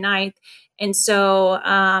August 29th. And so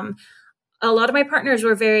a lot of my partners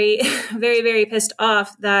were very, very, very pissed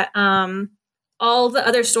off that all the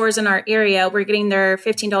other stores in our area were getting their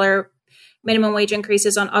 $15 minimum wage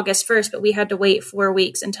increases on August 1st, but we had to wait 4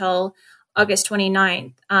 weeks until August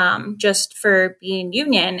 29th just for being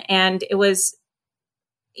union. And it was,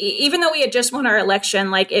 even though we had just won our election,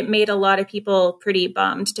 like it made a lot of people pretty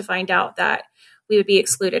bummed to find out that we would be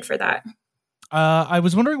excluded for that. I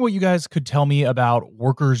was wondering what you guys could tell me about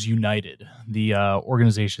Workers United, the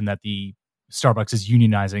organization that the Starbucks is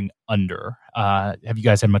unionizing under. Have you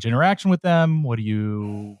guys had much interaction with them? What do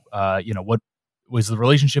you, what was the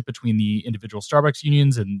relationship between the individual Starbucks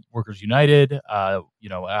unions and Workers United? Are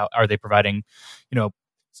they providing,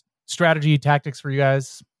 strategy, tactics for you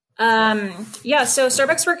guys? So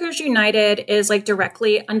Starbucks Workers United is like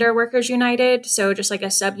directly under Workers United. So just like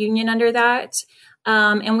a sub-union under that.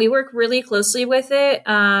 And we work really closely with it.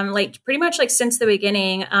 Like pretty much like since the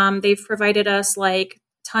beginning, they've provided us like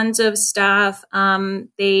tons of staff.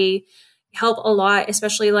 They help a lot,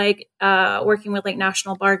 especially like working with like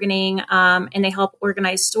national bargaining. And they help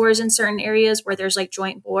organize stores in certain areas where there's like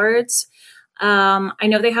joint boards. I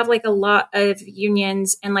know they have like a lot of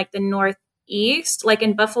unions in like the Northeast, like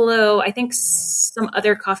in Buffalo. I think some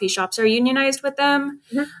other coffee shops are unionized with them.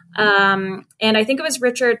 And I think it was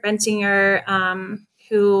Richard Bensinger,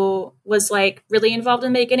 who was like really involved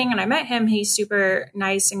in the beginning. And I met him. He's super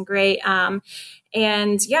nice and great.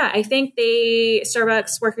 And yeah, I think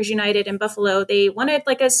Starbucks Workers United in Buffalo, they wanted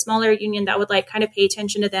like a smaller union that would like kind of pay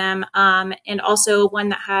attention to them. And also one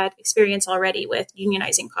that had experience already with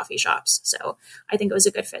unionizing coffee shops. So I think it was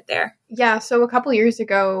a good fit there. Yeah. So a couple years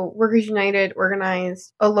ago, Workers United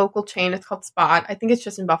organized a local chain. It's called Spot. I think it's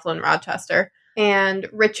just in Buffalo and Rochester. And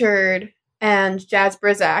Richard and Jazz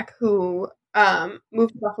Brizak, who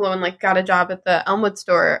moved to Buffalo and like got a job at the Elmwood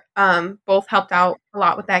store, both helped out a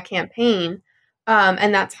lot with that campaign.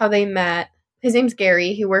 And that's how they met. His name's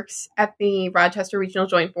Gary. He works at the Rochester Regional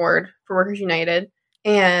Joint Board for Workers United.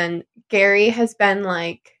 And Gary has been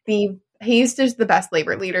like he's just the best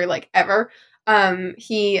labor leader like ever.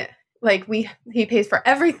 He pays for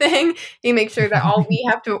everything. He makes sure that all we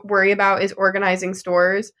have to worry about is organizing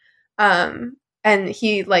stores. And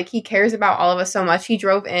he cares about all of us so much. He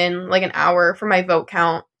drove in like an hour for my vote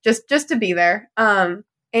count just to be there.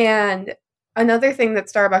 And another thing that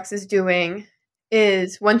Starbucks is doing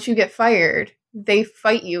is once you get fired, they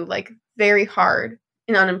fight you like very hard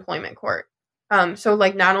in unemployment court. So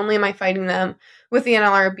like not only am I fighting them with the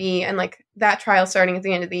NLRB and like that trial starting at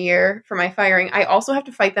the end of the year for my firing, I also have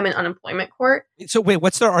to fight them in unemployment court. So wait,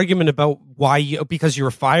 what's their argument about because you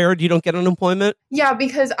were fired, you don't get unemployment? Yeah,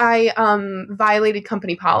 because I violated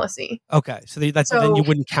company policy. Okay, so then you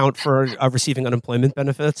wouldn't count for receiving unemployment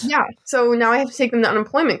benefits? Yeah, so now I have to take them to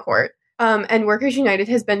unemployment court. And Workers United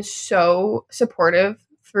has been so supportive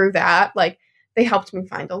through that. Like they helped me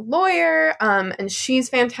find a lawyer, and she's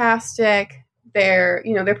fantastic. They're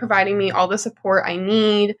providing me all the support I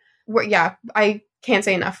need. I can't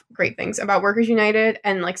say enough great things about Workers United,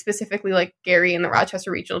 and like specifically like Gary and the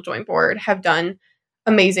Rochester Regional Joint Board have done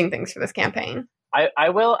amazing things for this campaign. I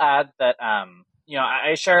will add that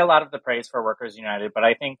I share a lot of the praise for Workers United, but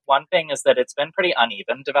I think one thing is that it's been pretty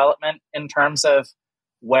uneven development in terms of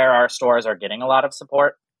where our stores are getting a lot of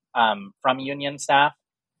support from union staff.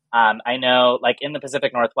 I know, like in the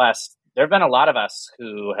Pacific Northwest, there have been a lot of us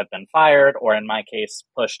who have been fired, or in my case,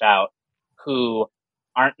 pushed out, who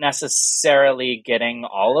aren't necessarily getting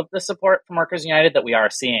all of the support from Workers United that we are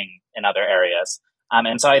seeing in other areas.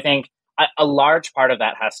 And so I think a large part of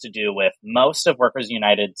that has to do with most of Workers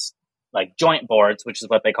United's like joint boards, which is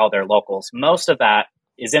what they call their locals. Most of that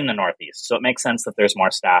is in the Northeast. So it makes sense that there's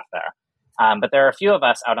more staff there. But there are a few of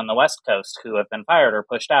us out on the West Coast who have been fired or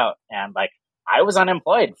pushed out. And like, I was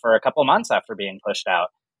unemployed for a couple months after being pushed out.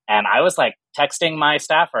 And I was like texting my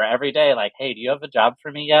staffer every day, like, hey, do you have a job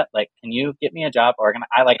for me yet? Like, can you get me a job? Or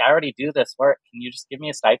I already do this work. Can you just give me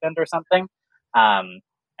a stipend or something?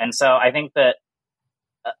 And so I think that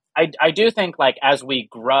I do think like as we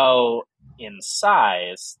grow in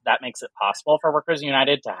size, that makes it possible for Workers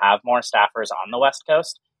United to have more staffers on the West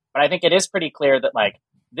Coast. But I think it is pretty clear that like,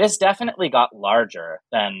 this definitely got larger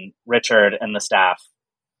than Richard and the staff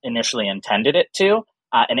initially intended it to,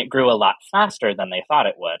 and it grew a lot faster than they thought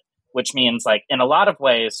it would, which means like in a lot of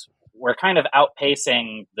ways, we're kind of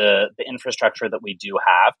outpacing the infrastructure that we do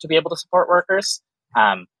have to be able to support workers,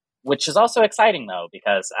 which is also exciting though,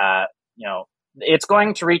 because, it's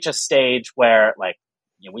going to reach a stage where like,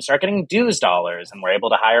 we start getting dues dollars and we're able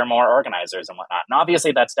to hire more organizers and whatnot. And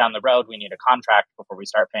obviously that's down the road. We need a contract before we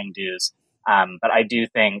start paying dues. But I do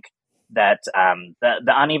think that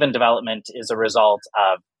the uneven development is a result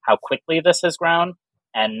of how quickly this has grown.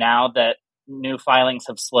 And now that new filings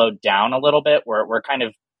have slowed down a little bit, we're kind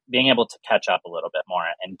of being able to catch up a little bit more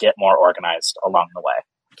and get more organized along the way.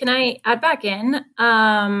 Can I add back in?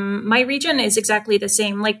 My region is exactly the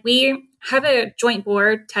same. Like we have a joint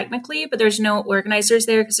board technically, but there's no organizers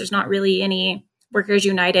there because there's not really any Workers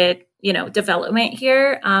United, development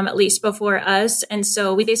here, at least before us. And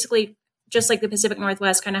so we basically, just like the Pacific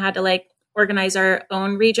Northwest, kind of had to like organize our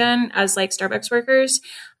own region as like Starbucks workers.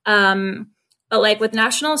 But like with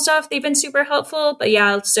national stuff, they've been super helpful. But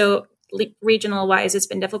yeah, so regional wise, it's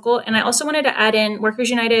been difficult. And I also wanted to add in Workers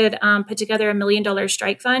United put together $1 million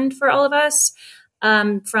strike fund for all of us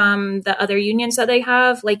from the other unions that they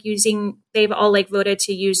have, they've all like voted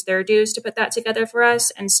to use their dues to put that together for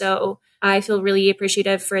us. And so I feel really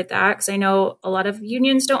appreciative for that because I know a lot of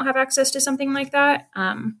unions don't have access to something like that.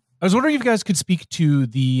 I was wondering if you guys could speak to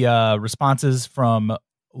the responses from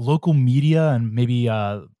local media and maybe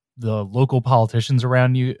the local politicians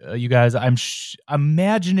around you guys. I'm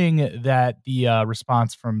imagining that the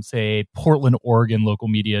response from, say, Portland, Oregon local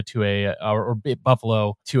media to or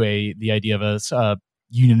Buffalo to the idea of a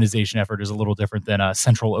unionization effort is a little different than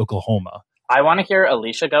Central Oklahoma. I want to hear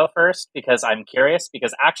Alicia go first because I'm curious,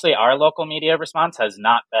 because actually our local media response has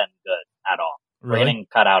not been good at all. Really? We're getting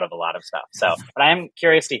cut out of a lot of stuff. So, but I am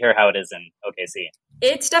curious to hear how it is in OKC.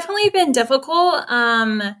 It's definitely been difficult.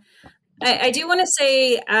 I do want to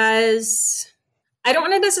say, I don't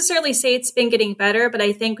want to necessarily say it's been getting better, but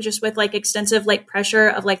I think just with like extensive like pressure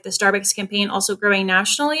of like the Starbucks campaign also growing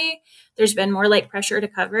nationally, there's been more like pressure to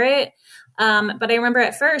cover it. But I remember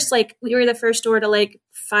at first, like we were the first store to like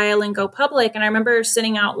file and go public. And I remember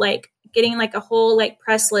sitting out, like getting like a whole like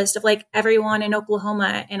press list of like everyone in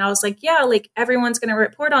Oklahoma. And I was like, yeah, like everyone's going to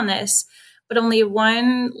report on this. But only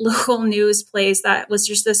one local news place that was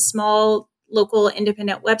just this small local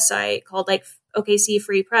independent website called like OKC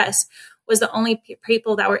Free Press was the only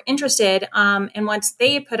people that were interested. And once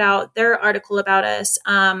they put out their article about us,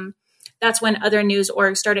 that's when other news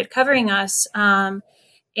orgs started covering us.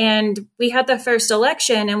 And we had the first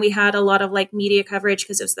election and we had a lot of like media coverage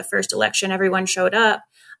because it was the first election, everyone showed up.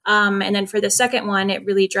 And then for the second one, it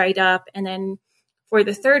really dried up. And then for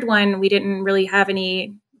the third one, we didn't really have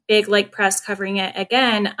any big like press covering it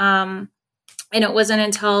again. And it wasn't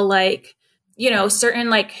until like, certain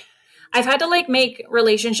like, I've had to like make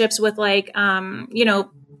relationships with like,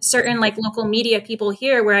 certain like local media people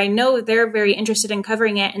here where I know they're very interested in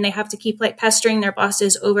covering it and they have to keep like pestering their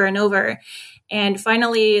bosses over and over. And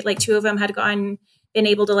finally, like two of them had been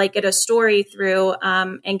able to like get a story through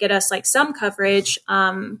and get us like some coverage.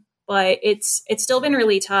 But it's still been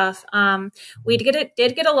really tough. We did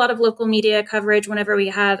get a lot of local media coverage whenever we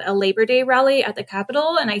had a Labor Day rally at the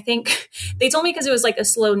Capitol. And I think they told me because it was like a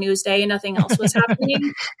slow news day and nothing else was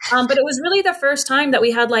happening. But it was really the first time that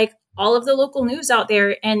we had like all of the local news out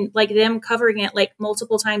there and like them covering it like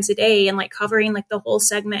multiple times a day and like covering like the whole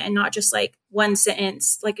segment and not just like one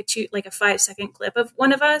sentence, like a 5-second clip of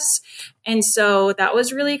one of us. And so that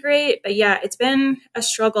was really great. But yeah, it's been a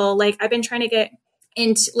struggle. Like I've been trying to get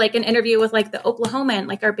into like an interview with like the Oklahoman,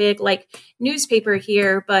 like our big like newspaper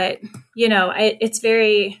here, but it's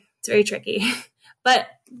very tricky. But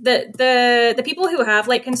the people who have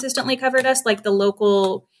like consistently covered us, like the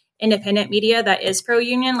local independent media that is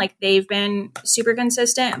pro-union, like they've been super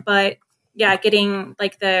consistent. But yeah, getting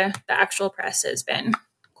like the actual press has been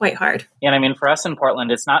quite hard. Yeah, and I mean, for us in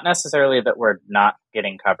Portland, it's not necessarily that we're not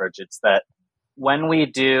getting coverage. It's that when we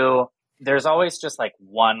do, there's always just like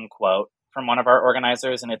one quote from one of our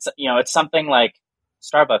organizers, and it's something like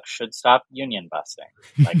Starbucks should stop union busting.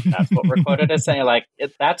 Like that's what we're quoted as saying. Like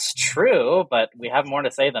that's true, but we have more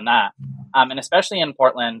to say than that. And especially in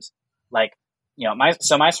Portland, like my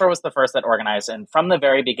store was the first that organized, and from the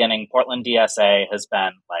very beginning, Portland DSA has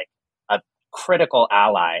been like a critical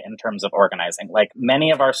ally in terms of organizing. Like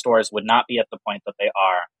many of our stores would not be at the point that they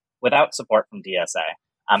are without support from DSA.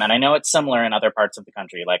 And I know it's similar in other parts of the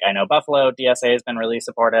country. Like I know Buffalo DSA has been really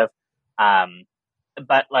supportive.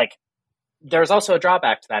 But like, there's also a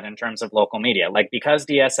drawback to that in terms of local media. Like because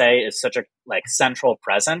DSA is such a like central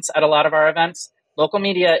presence at a lot of our events, local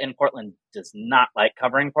media in Portland does not like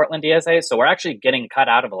covering Portland DSA. So we're actually getting cut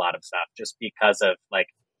out of a lot of stuff just because of like,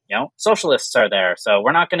 socialists are there. So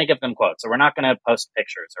we're not going to give them quotes or we're not going to post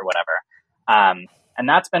pictures or whatever. And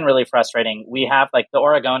that's been really frustrating. We have like the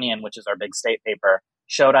Oregonian, which is our big state paper,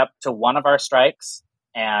 showed up to one of our strikes.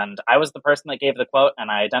 And I was the person that gave the quote,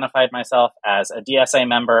 and I identified myself as a DSA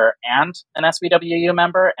member and an SBWU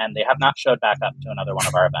member, and they have not showed back up to another one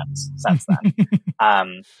of our events since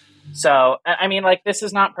then. So, I mean, like, this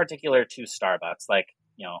is not particular to Starbucks. Like,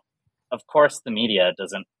 of course the media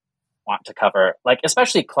doesn't want to cover, like,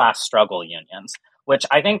 especially class struggle unions, which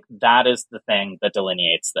I think that is the thing that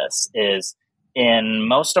delineates this, is in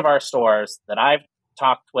most of our stores that I've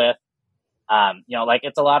talked with, like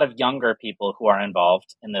it's a lot of younger people who are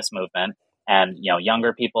involved in this movement, and,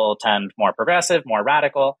 younger people tend more progressive, more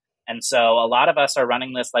radical. And so a lot of us are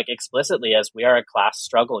running this like explicitly as we are a class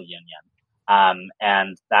struggle union.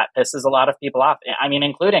 And that pisses a lot of people off. I mean,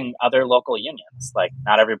 including other local unions, like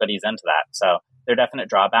not everybody's into that. So there are definite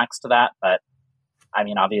drawbacks to that, but I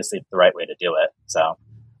mean, obviously it's the right way to do it. So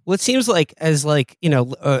Well, it seems like as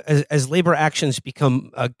as labor actions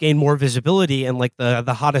become gain more visibility, and like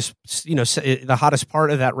the hottest the hottest part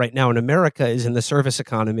of that right now in America is in the service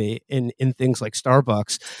economy in things like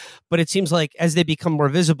Starbucks. But it seems like as they become more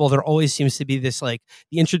visible, there always seems to be this like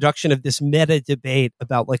the introduction of this meta debate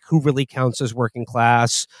about like who really counts as working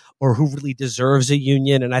class or who really deserves a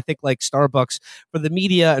union. And I think like Starbucks, for the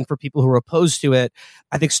media and for people who are opposed to it,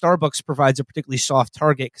 I think Starbucks provides a particularly soft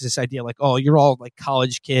target because this idea like, oh, you're all like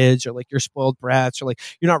college kids or like you're spoiled brats or like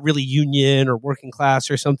you're not really union or working class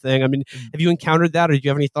or something. I mean, have you encountered that, or do you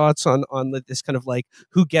have any thoughts on this kind of like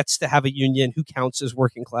who gets to have a union, who counts as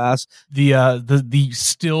working class? The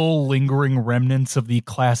still lingering remnants of the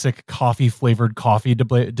classic coffee flavored coffee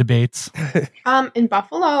debates. In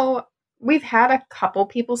Buffalo, we've had a couple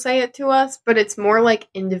people say it to us, but it's more like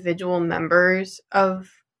individual members of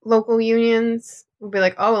local unions will be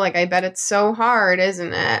like, oh, like, I bet it's so hard,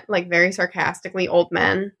 isn't it? Like, very sarcastically, old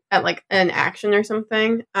men at like an action or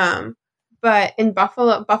something. But in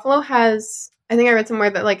Buffalo has, I think I read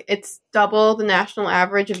somewhere that like it's double the national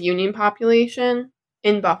average of union population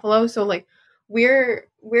in Buffalo. So like we're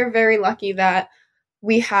very lucky that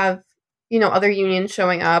we have, other unions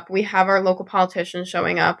showing up. We have our local politicians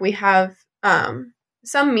showing up. We have some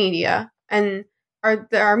media, and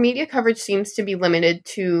our media coverage seems to be limited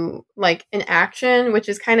to like an action, which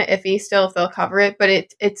is kind of iffy still if they'll cover it, but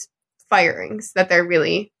it's firings that they're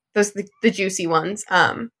really the juicy ones.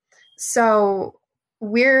 So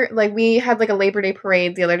we had like a Labor Day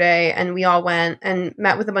parade the other day, and we all went and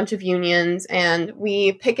met with a bunch of unions, and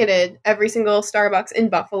we picketed every single Starbucks in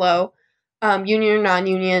Buffalo, union or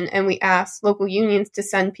non-union, and we asked local unions to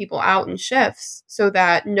send people out in shifts so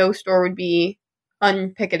that no store would be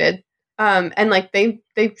unpicketed. And like they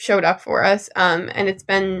showed up for us, and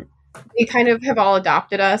they kind of have all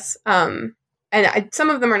adopted us. And some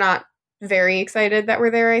of them are not very excited that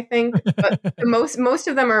we're there, I think, but most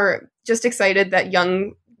of them are just excited that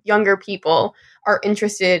younger people are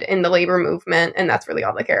interested in the labor movement, and that's really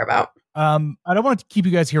all they care about. I don't want to keep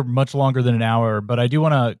you guys here much longer than an hour, but I do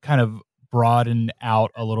want to kind of broaden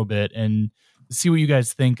out a little bit and see what you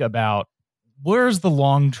guys think about where's the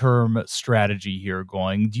long-term strategy here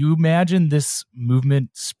going. Do you imagine this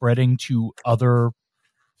movement spreading to other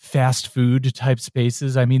fast food type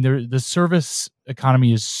spaces? I mean, the service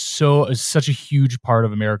economy is such a huge part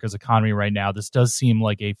of America's economy right now. This does seem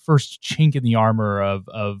like a first chink in the armor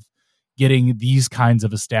of getting these kinds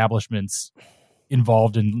of establishments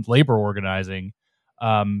involved in labor organizing.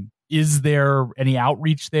 Is there any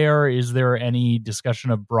outreach there? Is there any discussion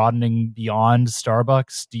of broadening beyond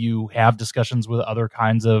Starbucks? Do you have discussions with other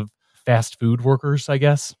kinds of fast food workers, I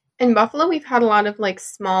guess? In Buffalo, we've had a lot of like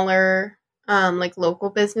smaller like local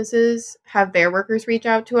businesses have their workers reach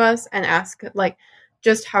out to us and ask like,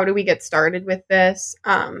 just how do we get started with this?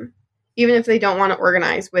 Even if they don't want to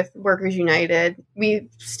organize with Workers United, we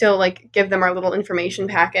still like give them our little information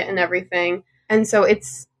packet and everything. And so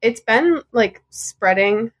it's been like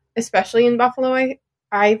spreading, especially in Buffalo,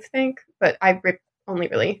 I think, but I only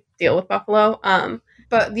really deal with Buffalo.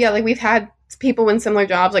 But yeah, like we've had people in similar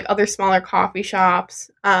jobs, like other smaller coffee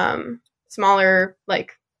shops, smaller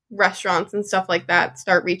like restaurants and stuff like that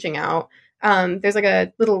start reaching out. There's like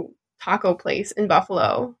a little taco place in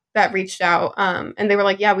Buffalo that reached out, and they were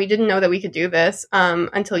like, yeah, we didn't know that we could do this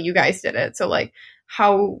until you guys did it. So like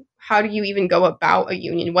how do you even go about a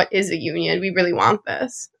union? What is a union? We really want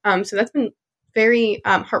this. So that's been very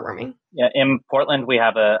heartwarming. Yeah, in Portland we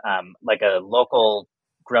have a local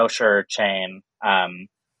grocer chain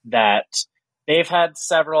that they've had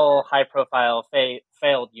several high profile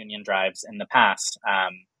failed union drives in the past.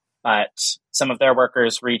 But some of their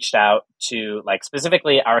workers reached out to like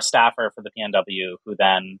specifically our staffer for the PNW, who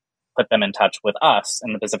then put them in touch with us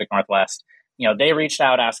in the Pacific Northwest. They reached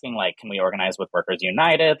out asking like, can we organize with Workers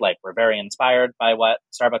United? Like, we're very inspired by what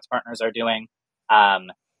Starbucks partners are doing.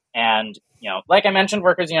 And like I mentioned,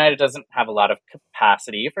 Workers United doesn't have a lot of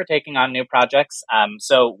capacity for taking on new projects.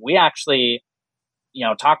 So we actually,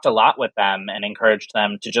 talked a lot with them and encouraged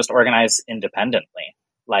them to just organize independently.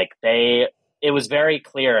 Like it was very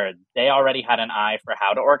clear they already had an eye for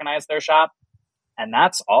how to organize their shop. And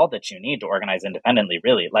that's all that you need to organize independently,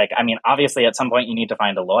 really. Like, I mean, obviously at some point you need to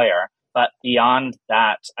find a lawyer, but beyond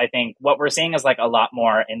that, I think what we're seeing is like a lot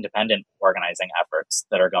more independent organizing efforts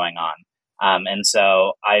that are going on. And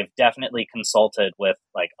so I've definitely consulted with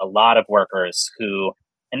like a lot of workers who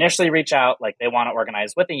initially reach out, like they want to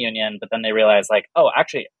organize with a union, but then they realize like, oh,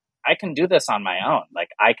 actually, I can do this on my own. Like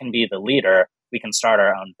I can be the leader. We can start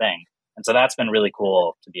our own thing. And so that's been really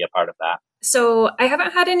cool to be a part of that. So I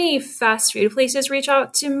haven't had any fast food places reach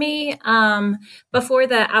out to me. Before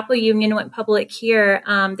the Apple Union went public here,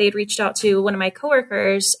 they'd reached out to one of my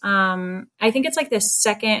coworkers. I think it's like the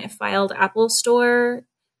second filed Apple store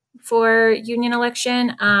for union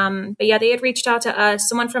election. But yeah, they had reached out to us,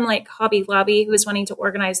 someone from like Hobby Lobby who was wanting to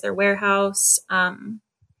organize their warehouse.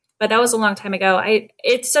 But that was a long time ago.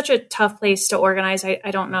 It's such a tough place to organize.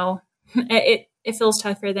 I don't know. It feels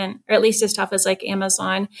tougher than, or at least as tough as like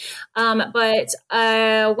Amazon. But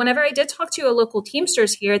whenever I did talk to a local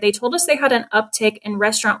Teamsters here, they told us they had an uptick in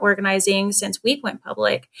restaurant organizing since we went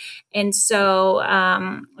public. And so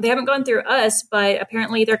they haven't gone through us, but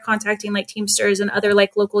apparently they're contacting like Teamsters and other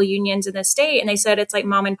like local unions in the state. And they said it's like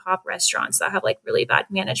mom and pop restaurants that have like really bad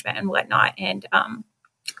management and whatnot. And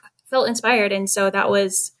felt inspired. And so that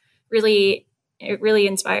was really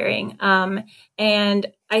inspiring. And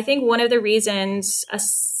I think one of the reasons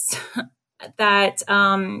that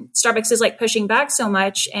Starbucks is like pushing back so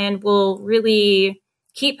much and will really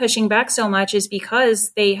keep pushing back so much is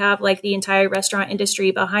because they have like the entire restaurant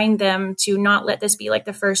industry behind them to not let this be like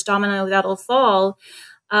the first domino that'll fall.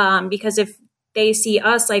 Because if they see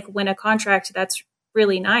us like win a contract that's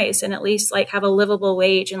really nice and at least like have a livable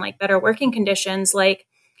wage and like better working conditions, like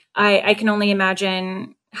I can only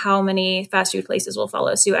imagine how many fast food places will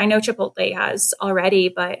follow suit. I know Chipotle has already,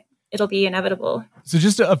 but it'll be inevitable. So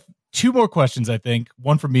just two more questions, I think.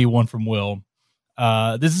 One from me, one from Will.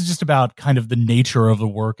 This is just about kind of the nature of the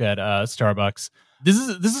work at Starbucks. This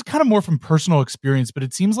is kind of more from personal experience, but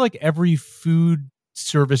it seems like every food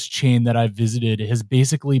service chain that I've visited has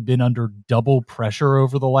basically been under double pressure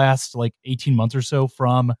over the last like 18 months or so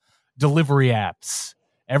from delivery apps.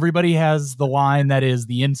 Everybody has the line that is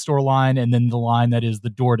the in-store line, and then the line that is the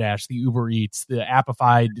DoorDash, the Uber Eats, the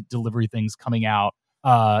appified delivery things coming out.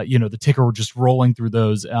 The ticker just rolling through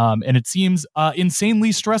those. And it seems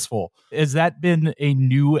insanely stressful. Has that been a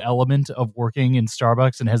new element of working in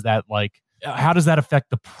Starbucks? And has that how does that affect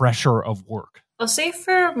the pressure of work? I'll say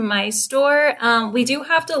for my store, we do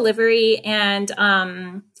have delivery, and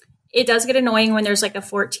it does get annoying when there's like a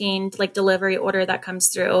 14 like delivery order that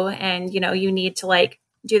comes through, and you need to like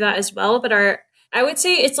do that as well. But I would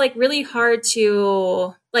say it's like really hard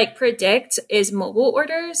to like predict is mobile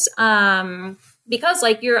orders. Because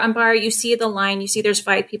like you're on bar, you see the line, you see there's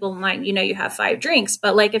 5 people in line, you have 5 drinks.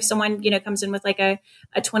 But like if someone, comes in with like a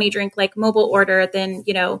 20 drink like mobile order, then,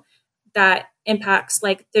 that impacts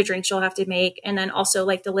like the drinks you'll have to make. And then also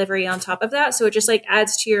like delivery on top of that. So it just like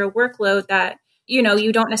adds to your workload that,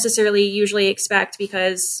 you don't necessarily usually expect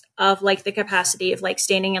because of like the capacity of like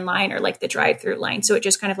standing in line or like the drive-through line. So it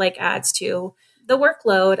just kind of like adds to the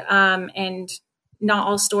workload. And not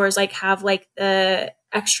all stores like have like the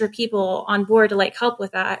extra people on board to like help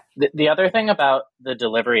with that. The other thing about the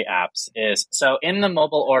delivery apps is, so in the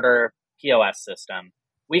mobile order POS system,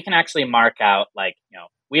 we can actually mark out like,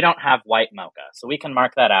 we don't have white mocha. So we can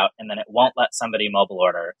mark that out and then it won't let somebody mobile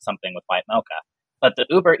order something with white mocha. But the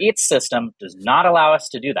Uber Eats system does not allow us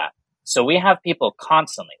to do that. So we have people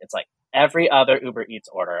constantly, it's like every other Uber Eats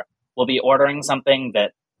order will be ordering something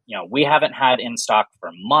that, we haven't had in stock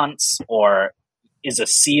for months or is a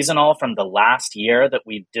seasonal from the last year that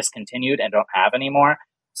we've discontinued and don't have anymore.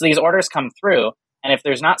 So these orders come through. And if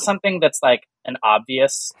there's not something that's like an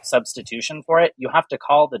obvious substitution for it, you have to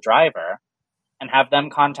call the driver and have them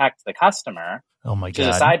contact the customer to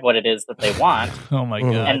decide what it is that they want. Oh my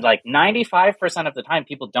God. And like 95% of the time,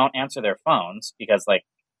 people don't answer their phones because like,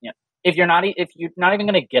 if you're not even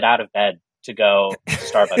going to get out of bed to go to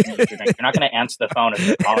Starbucks and get your drink, you're not going to answer the phone if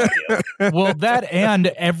they're calling you. Well, that and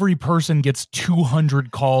every person gets 200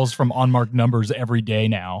 calls from unmarked numbers every day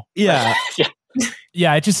now. Yeah.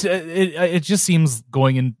 Yeah. It just seems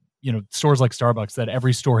going in, stores like Starbucks that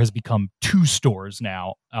every store has become 2 stores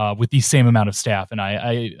now with the same amount of staff. And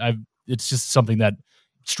it's just something that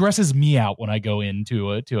stresses me out when I go into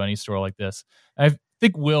any store like this. I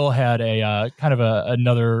think Will had a kind of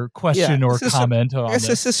another question or comment on this.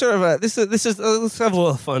 This is sort of let's have a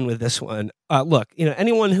little fun with this one. Look,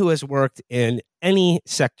 anyone who has worked in any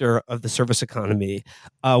sector of the service economy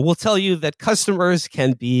will tell you that customers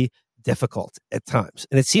can be difficult at times.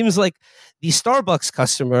 And it seems like the Starbucks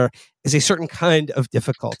customer is a certain kind of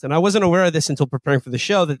difficult. And I wasn't aware of this until preparing for the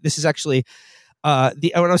show, that this is actually when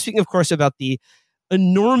I was speaking, of course, about the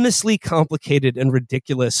enormously complicated and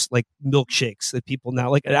ridiculous like milkshakes that people now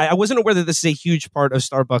like. I wasn't aware that this is a huge part of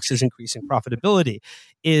Starbucks' increasing profitability,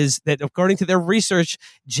 is that according to their research,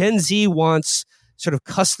 Gen Z wants sort of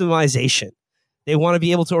customization. They want to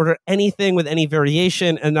be able to order anything with any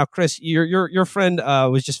variation. And now, Chris, your friend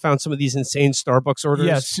was just found some of these insane Starbucks orders.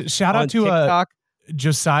 Yes, shout out to TikTok.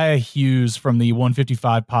 Josiah Hughes from the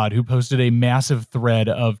 155 pod, who posted a massive thread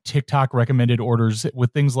of TikTok recommended orders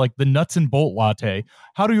with things like the nuts and bolt latte.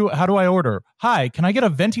 How do I order? Hi, can I get a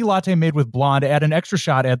venti latte made with blonde, add an extra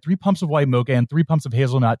shot, add 3 pumps of white mocha and 3 pumps of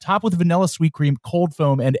hazelnut, top with vanilla sweet cream, cold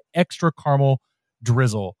foam, and extra caramel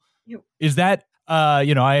drizzle? Is that,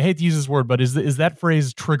 I hate to use this word, but is that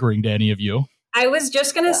phrase triggering to any of you? I was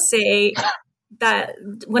just going to say that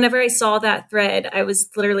whenever I saw that thread, I was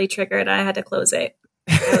literally triggered. I had to close it.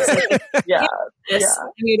 I'm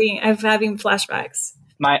having flashbacks.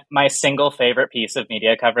 My single favorite piece of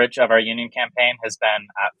media coverage of our union campaign has been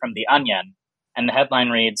from The Onion, and the headline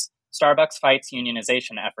reads, Starbucks fights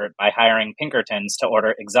unionization effort by hiring Pinkertons to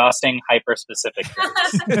order exhausting, hyper-specific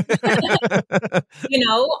drinks.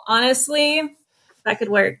 Honestly, that could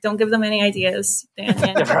work. Don't give them any ideas,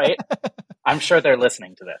 Dan. Right? I'm sure they're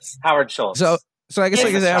listening to this. Howard Schultz. So I guess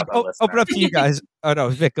I'll open up to you guys. Oh, no,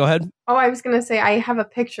 Vic, go ahead. Oh, I was going to say, I have a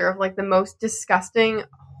picture of like the most disgusting,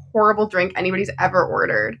 horrible drink anybody's ever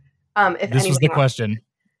ordered. This was the question.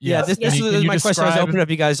 Yeah, this is my question. I was opening up,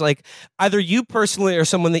 you guys, like either you personally or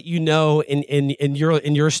someone that you know in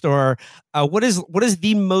your store. What is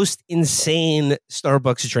the most insane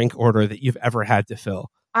Starbucks drink order that you've ever had to fill?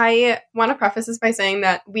 I want to preface this by saying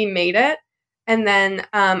that we made it, and then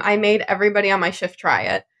I made everybody on my shift try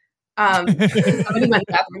it. Somebody went to the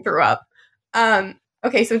bathroom and threw up.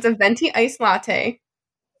 Okay, so it's a venti iced latte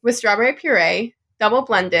with strawberry puree, double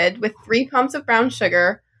blended with 3 pumps of brown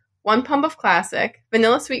sugar, 1 pump of classic,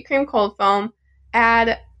 vanilla sweet cream cold foam,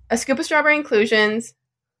 add a scoop of strawberry inclusions,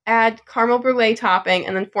 add caramel brulee topping,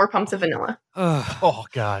 and then 4 pumps of vanilla. Oh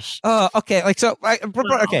gosh. Okay. Like so.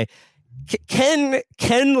 Okay. Can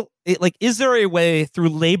like is there a way through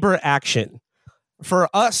labor action for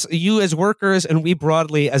us, you as workers, and we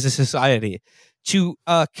broadly as a society, to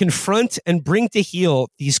confront and bring to heel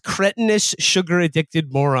these cretinous,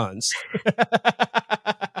 sugar-addicted morons?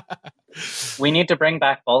 We need to bring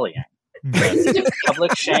back bullying.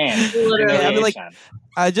 Public shame. Literally. I mean, like,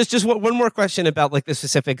 just one more question about like the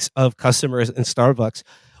specifics of customers in Starbucks.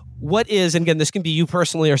 What is, and again, this can be you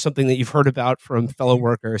personally or something that you've heard about from fellow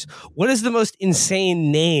workers, what is the most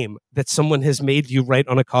insane name that someone has made you write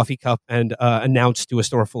on a coffee cup and announce to a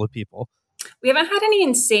store full of people? We haven't had any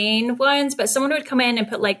insane ones, but someone would come in and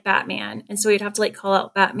put like Batman, and so we'd have to like call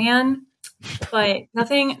out Batman, but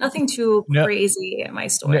nothing too crazy at my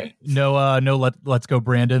store. Let's go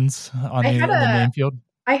Brandon's on the name field.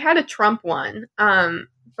 I had a Trump one, but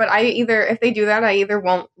if they do that, I either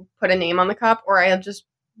won't put a name on the cup or I'll just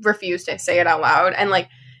refuse to say it out loud. And like,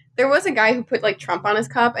 there was a guy who put like Trump on his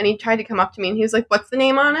cup, and he tried to come up to me and he was like, "What's the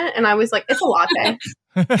name on it?" And I was like, "It's a latte."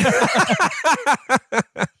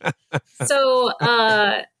 So,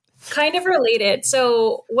 kind of related.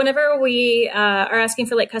 So whenever we are asking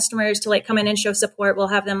for like customers to like come in and show support, we'll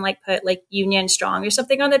have them like put like Union Strong or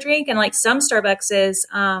something on the drink. And like some Starbuckses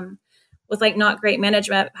with like not great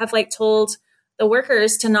management have like told the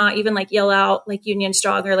workers to not even like yell out like Union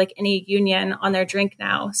Strong or like any union on their drink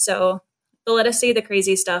now. So they'll let us say the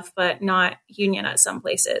crazy stuff, but not union at some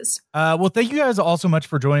places. Well, thank you guys all so much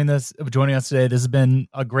for joining us today. This has been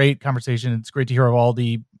a great conversation. It's great to hear all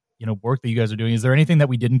the work that you guys are doing. Is there anything that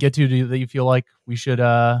we didn't get to that you feel like we should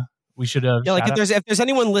like if there's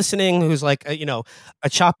anyone listening who's like a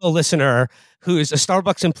Chapo listener who's a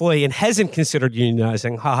Starbucks employee and hasn't considered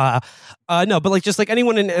unionizing, no, but like just like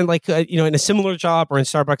anyone in a similar job or in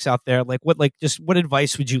Starbucks out there, like what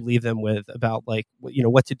advice would you leave them with about like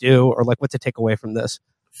what to do or like what to take away from this?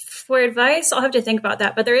 For advice, I'll have to think about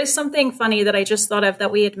that. But there is something funny that I just thought of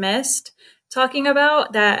that we had missed talking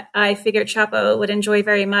about that I figured Chapo would enjoy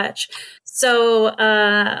very much. So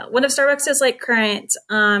one of Starbucks' like current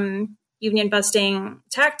union busting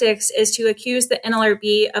tactics is to accuse the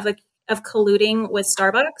NLRB of colluding with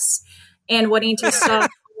Starbucks and wanting to stop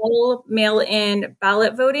all mail-in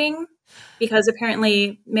ballot voting, because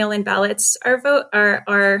apparently mail-in ballots are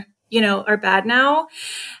bad now.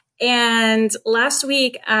 And last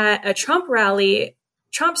week at a Trump rally,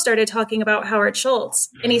 Trump started talking about Howard Schultz,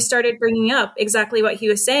 and he started bringing up exactly what he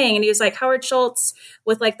was saying. And he was like, Howard Schultz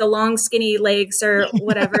with like the long, skinny legs or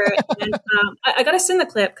whatever. And I got to send the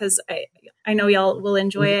clip because I know y'all will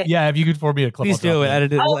enjoy it. Yeah, if you could forward me a clip. Please do. I'll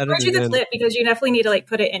forward you the clip because you definitely need to like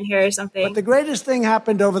put it in here or something. But the greatest thing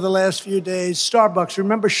happened over the last few days, Starbucks.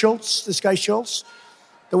 Remember Schultz, this guy Schultz?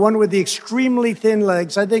 The one with the extremely thin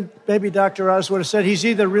legs. I think maybe Dr. Oz would have said he's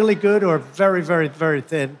either really good or very, very, very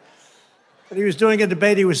thin. But he was doing a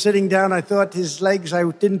debate. He was sitting down. I thought his legs, I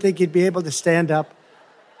didn't think he'd be able to stand up.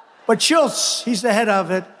 But Schultz, he's the head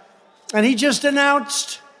of it. And he just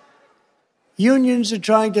announced unions are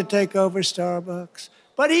trying to take over Starbucks.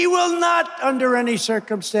 But he will not, under any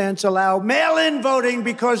circumstance, allow mail-in voting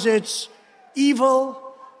because it's evil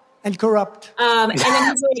and corrupt. And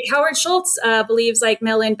then he's like, Howard Schultz believes like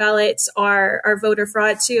mail-in ballots are voter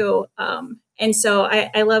fraud too. And so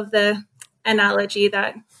I love the analogy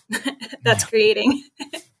that that's creating.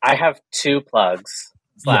 I have 2 plugs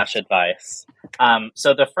 / advice.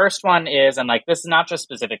 So the first one is, and like this is not just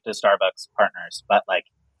specific to Starbucks partners, but like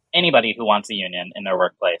anybody who wants a union in their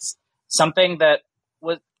workplace. Something that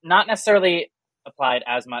was not necessarily applied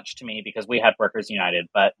as much to me because we had Workers United,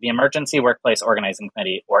 but the Emergency Workplace Organizing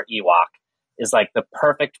Committee, or EWOC, is like the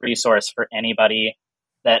perfect resource for anybody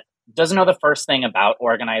that doesn't know the first thing about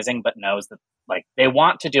organizing, but knows that like they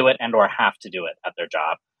want to do it and or have to do it at their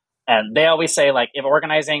job. And they always say, like, if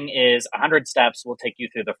organizing is 100 steps, we'll take you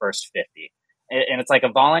through the first 50. And it's like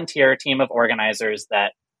a volunteer team of organizers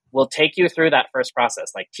that will take you through that first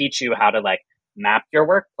process, like teach you how to like map your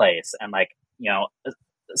workplace and like, you know,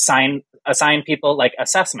 assign people like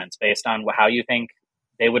assessments based on how you think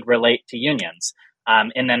they would relate to unions.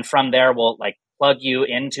 And then from there, we'll like plug you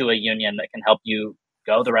into a union that can help you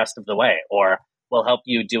go the rest of the way, or will help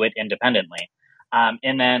you do it independently.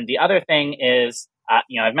 And then the other thing is,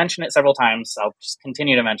 you know, I've mentioned it several times. I'll just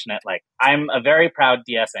continue to mention it. Like, I'm a very proud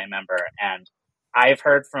DSA member, and I've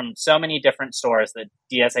heard from so many different stores that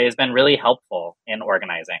DSA has been really helpful in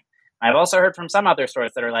organizing. I've also heard from some other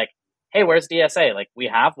stores that are like, hey, where's DSA? Like, we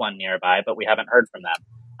have one nearby, but we haven't heard from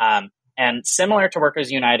them. And similar to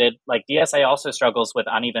Workers United, like DSA also struggles with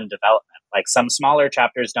uneven development. Like, some smaller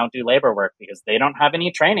chapters don't do labor work because they don't have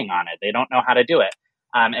any training on it. They don't know how to do it.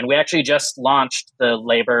 And we actually just launched the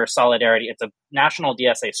Labor Solidarity. It's a national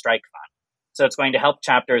DSA strike fund. So it's going to help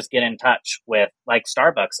chapters get in touch with like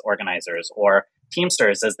Starbucks organizers or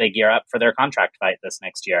Teamsters as they gear up for their contract fight this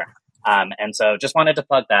next year. And so just wanted to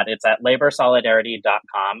plug that. It's at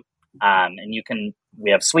laborsolidarity.com. And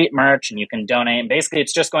we have sweet merch and you can donate. And basically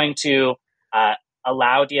it's just going to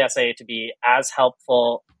allow DSA to be as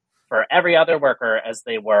helpful for every other worker as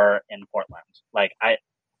they were in Portland. Like,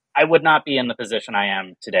 I would not be in the position I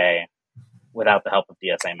am today without the help of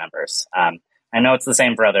DSA members. I know it's the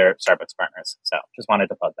same for other Starbucks partners. So just wanted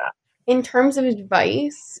to plug that. In terms of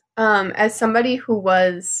advice, as somebody who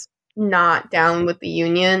was not down with the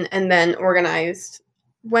union and then organized,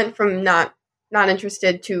 went from not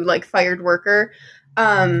interested to like fired worker,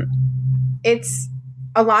 it's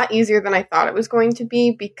a lot easier than I thought it was going to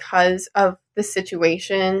be because of the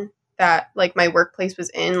situation that like my workplace was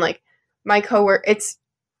in. Like, my it's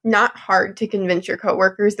not hard to convince your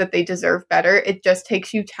coworkers that they deserve better. It just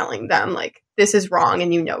takes you telling them like, this is wrong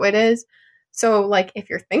and you know it is. So like, if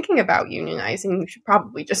you're thinking about unionizing, you should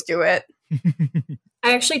probably just do it.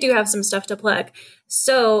 I actually do have some stuff to plug.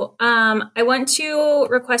 So I want to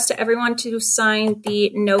request to everyone to sign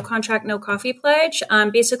the No Contract, No Coffee pledge.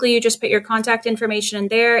 Basically, you just put your contact information in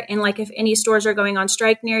there. And like, if any stores are going on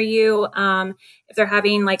strike near you, if they're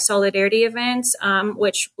having like solidarity events,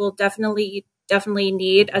 which will definitely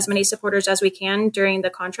need as many supporters as we can during the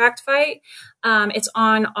contract fight. It's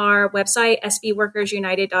on our website,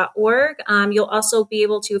 sbworkersunited.org. You'll also be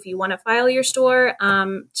able to, if you want to file your store,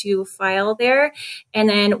 to file there. And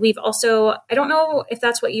then we've also, I don't know if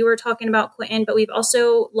that's what you were talking about, Quentin, but we've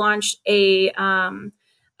also launched a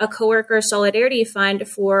coworker solidarity fund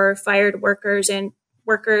for fired workers and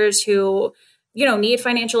workers who, you know, need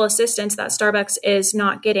financial assistance that Starbucks is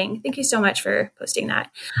not getting. Thank you so much for posting that.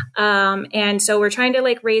 And so we're trying to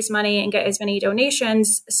like raise money and get as many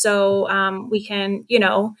donations so we can, you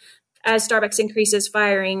know, as Starbucks increases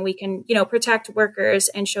firing, we can, you know, protect workers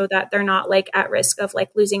and show that they're not like at risk of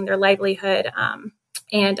like losing their livelihood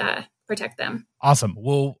and protect them. Awesome.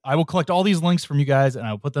 Well, I will collect all these links from you guys and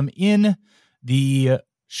I will put them in the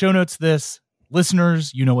show notes. This,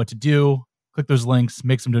 listeners, you know what to do. Click those links,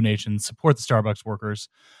 make some donations, support the Starbucks workers.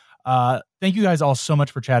 Thank you guys all so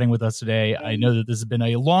much for chatting with us today. I know that this has been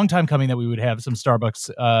a long time coming that we would have some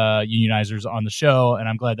Starbucks unionizers on the show, and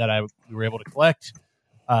I'm glad that we were able to collect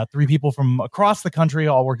 3 people from across the country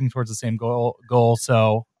all working towards the same goal.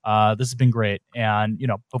 So this has been great, and you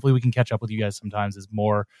know, hopefully we can catch up with you guys sometimes as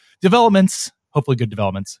more developments, hopefully good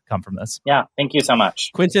developments, come from this. Yeah, thank you so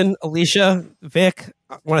much. Quentin, Alicia, Vic,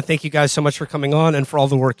 I want to thank you guys so much for coming on and for all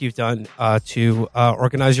the work you've done to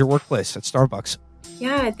organize your workplace at Starbucks.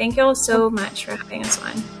 Yeah, thank you all so much for having us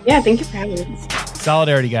on. Yeah, thank you for having us.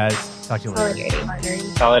 Solidarity, guys. Talk to you later. Solidarity.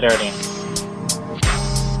 Solidarity.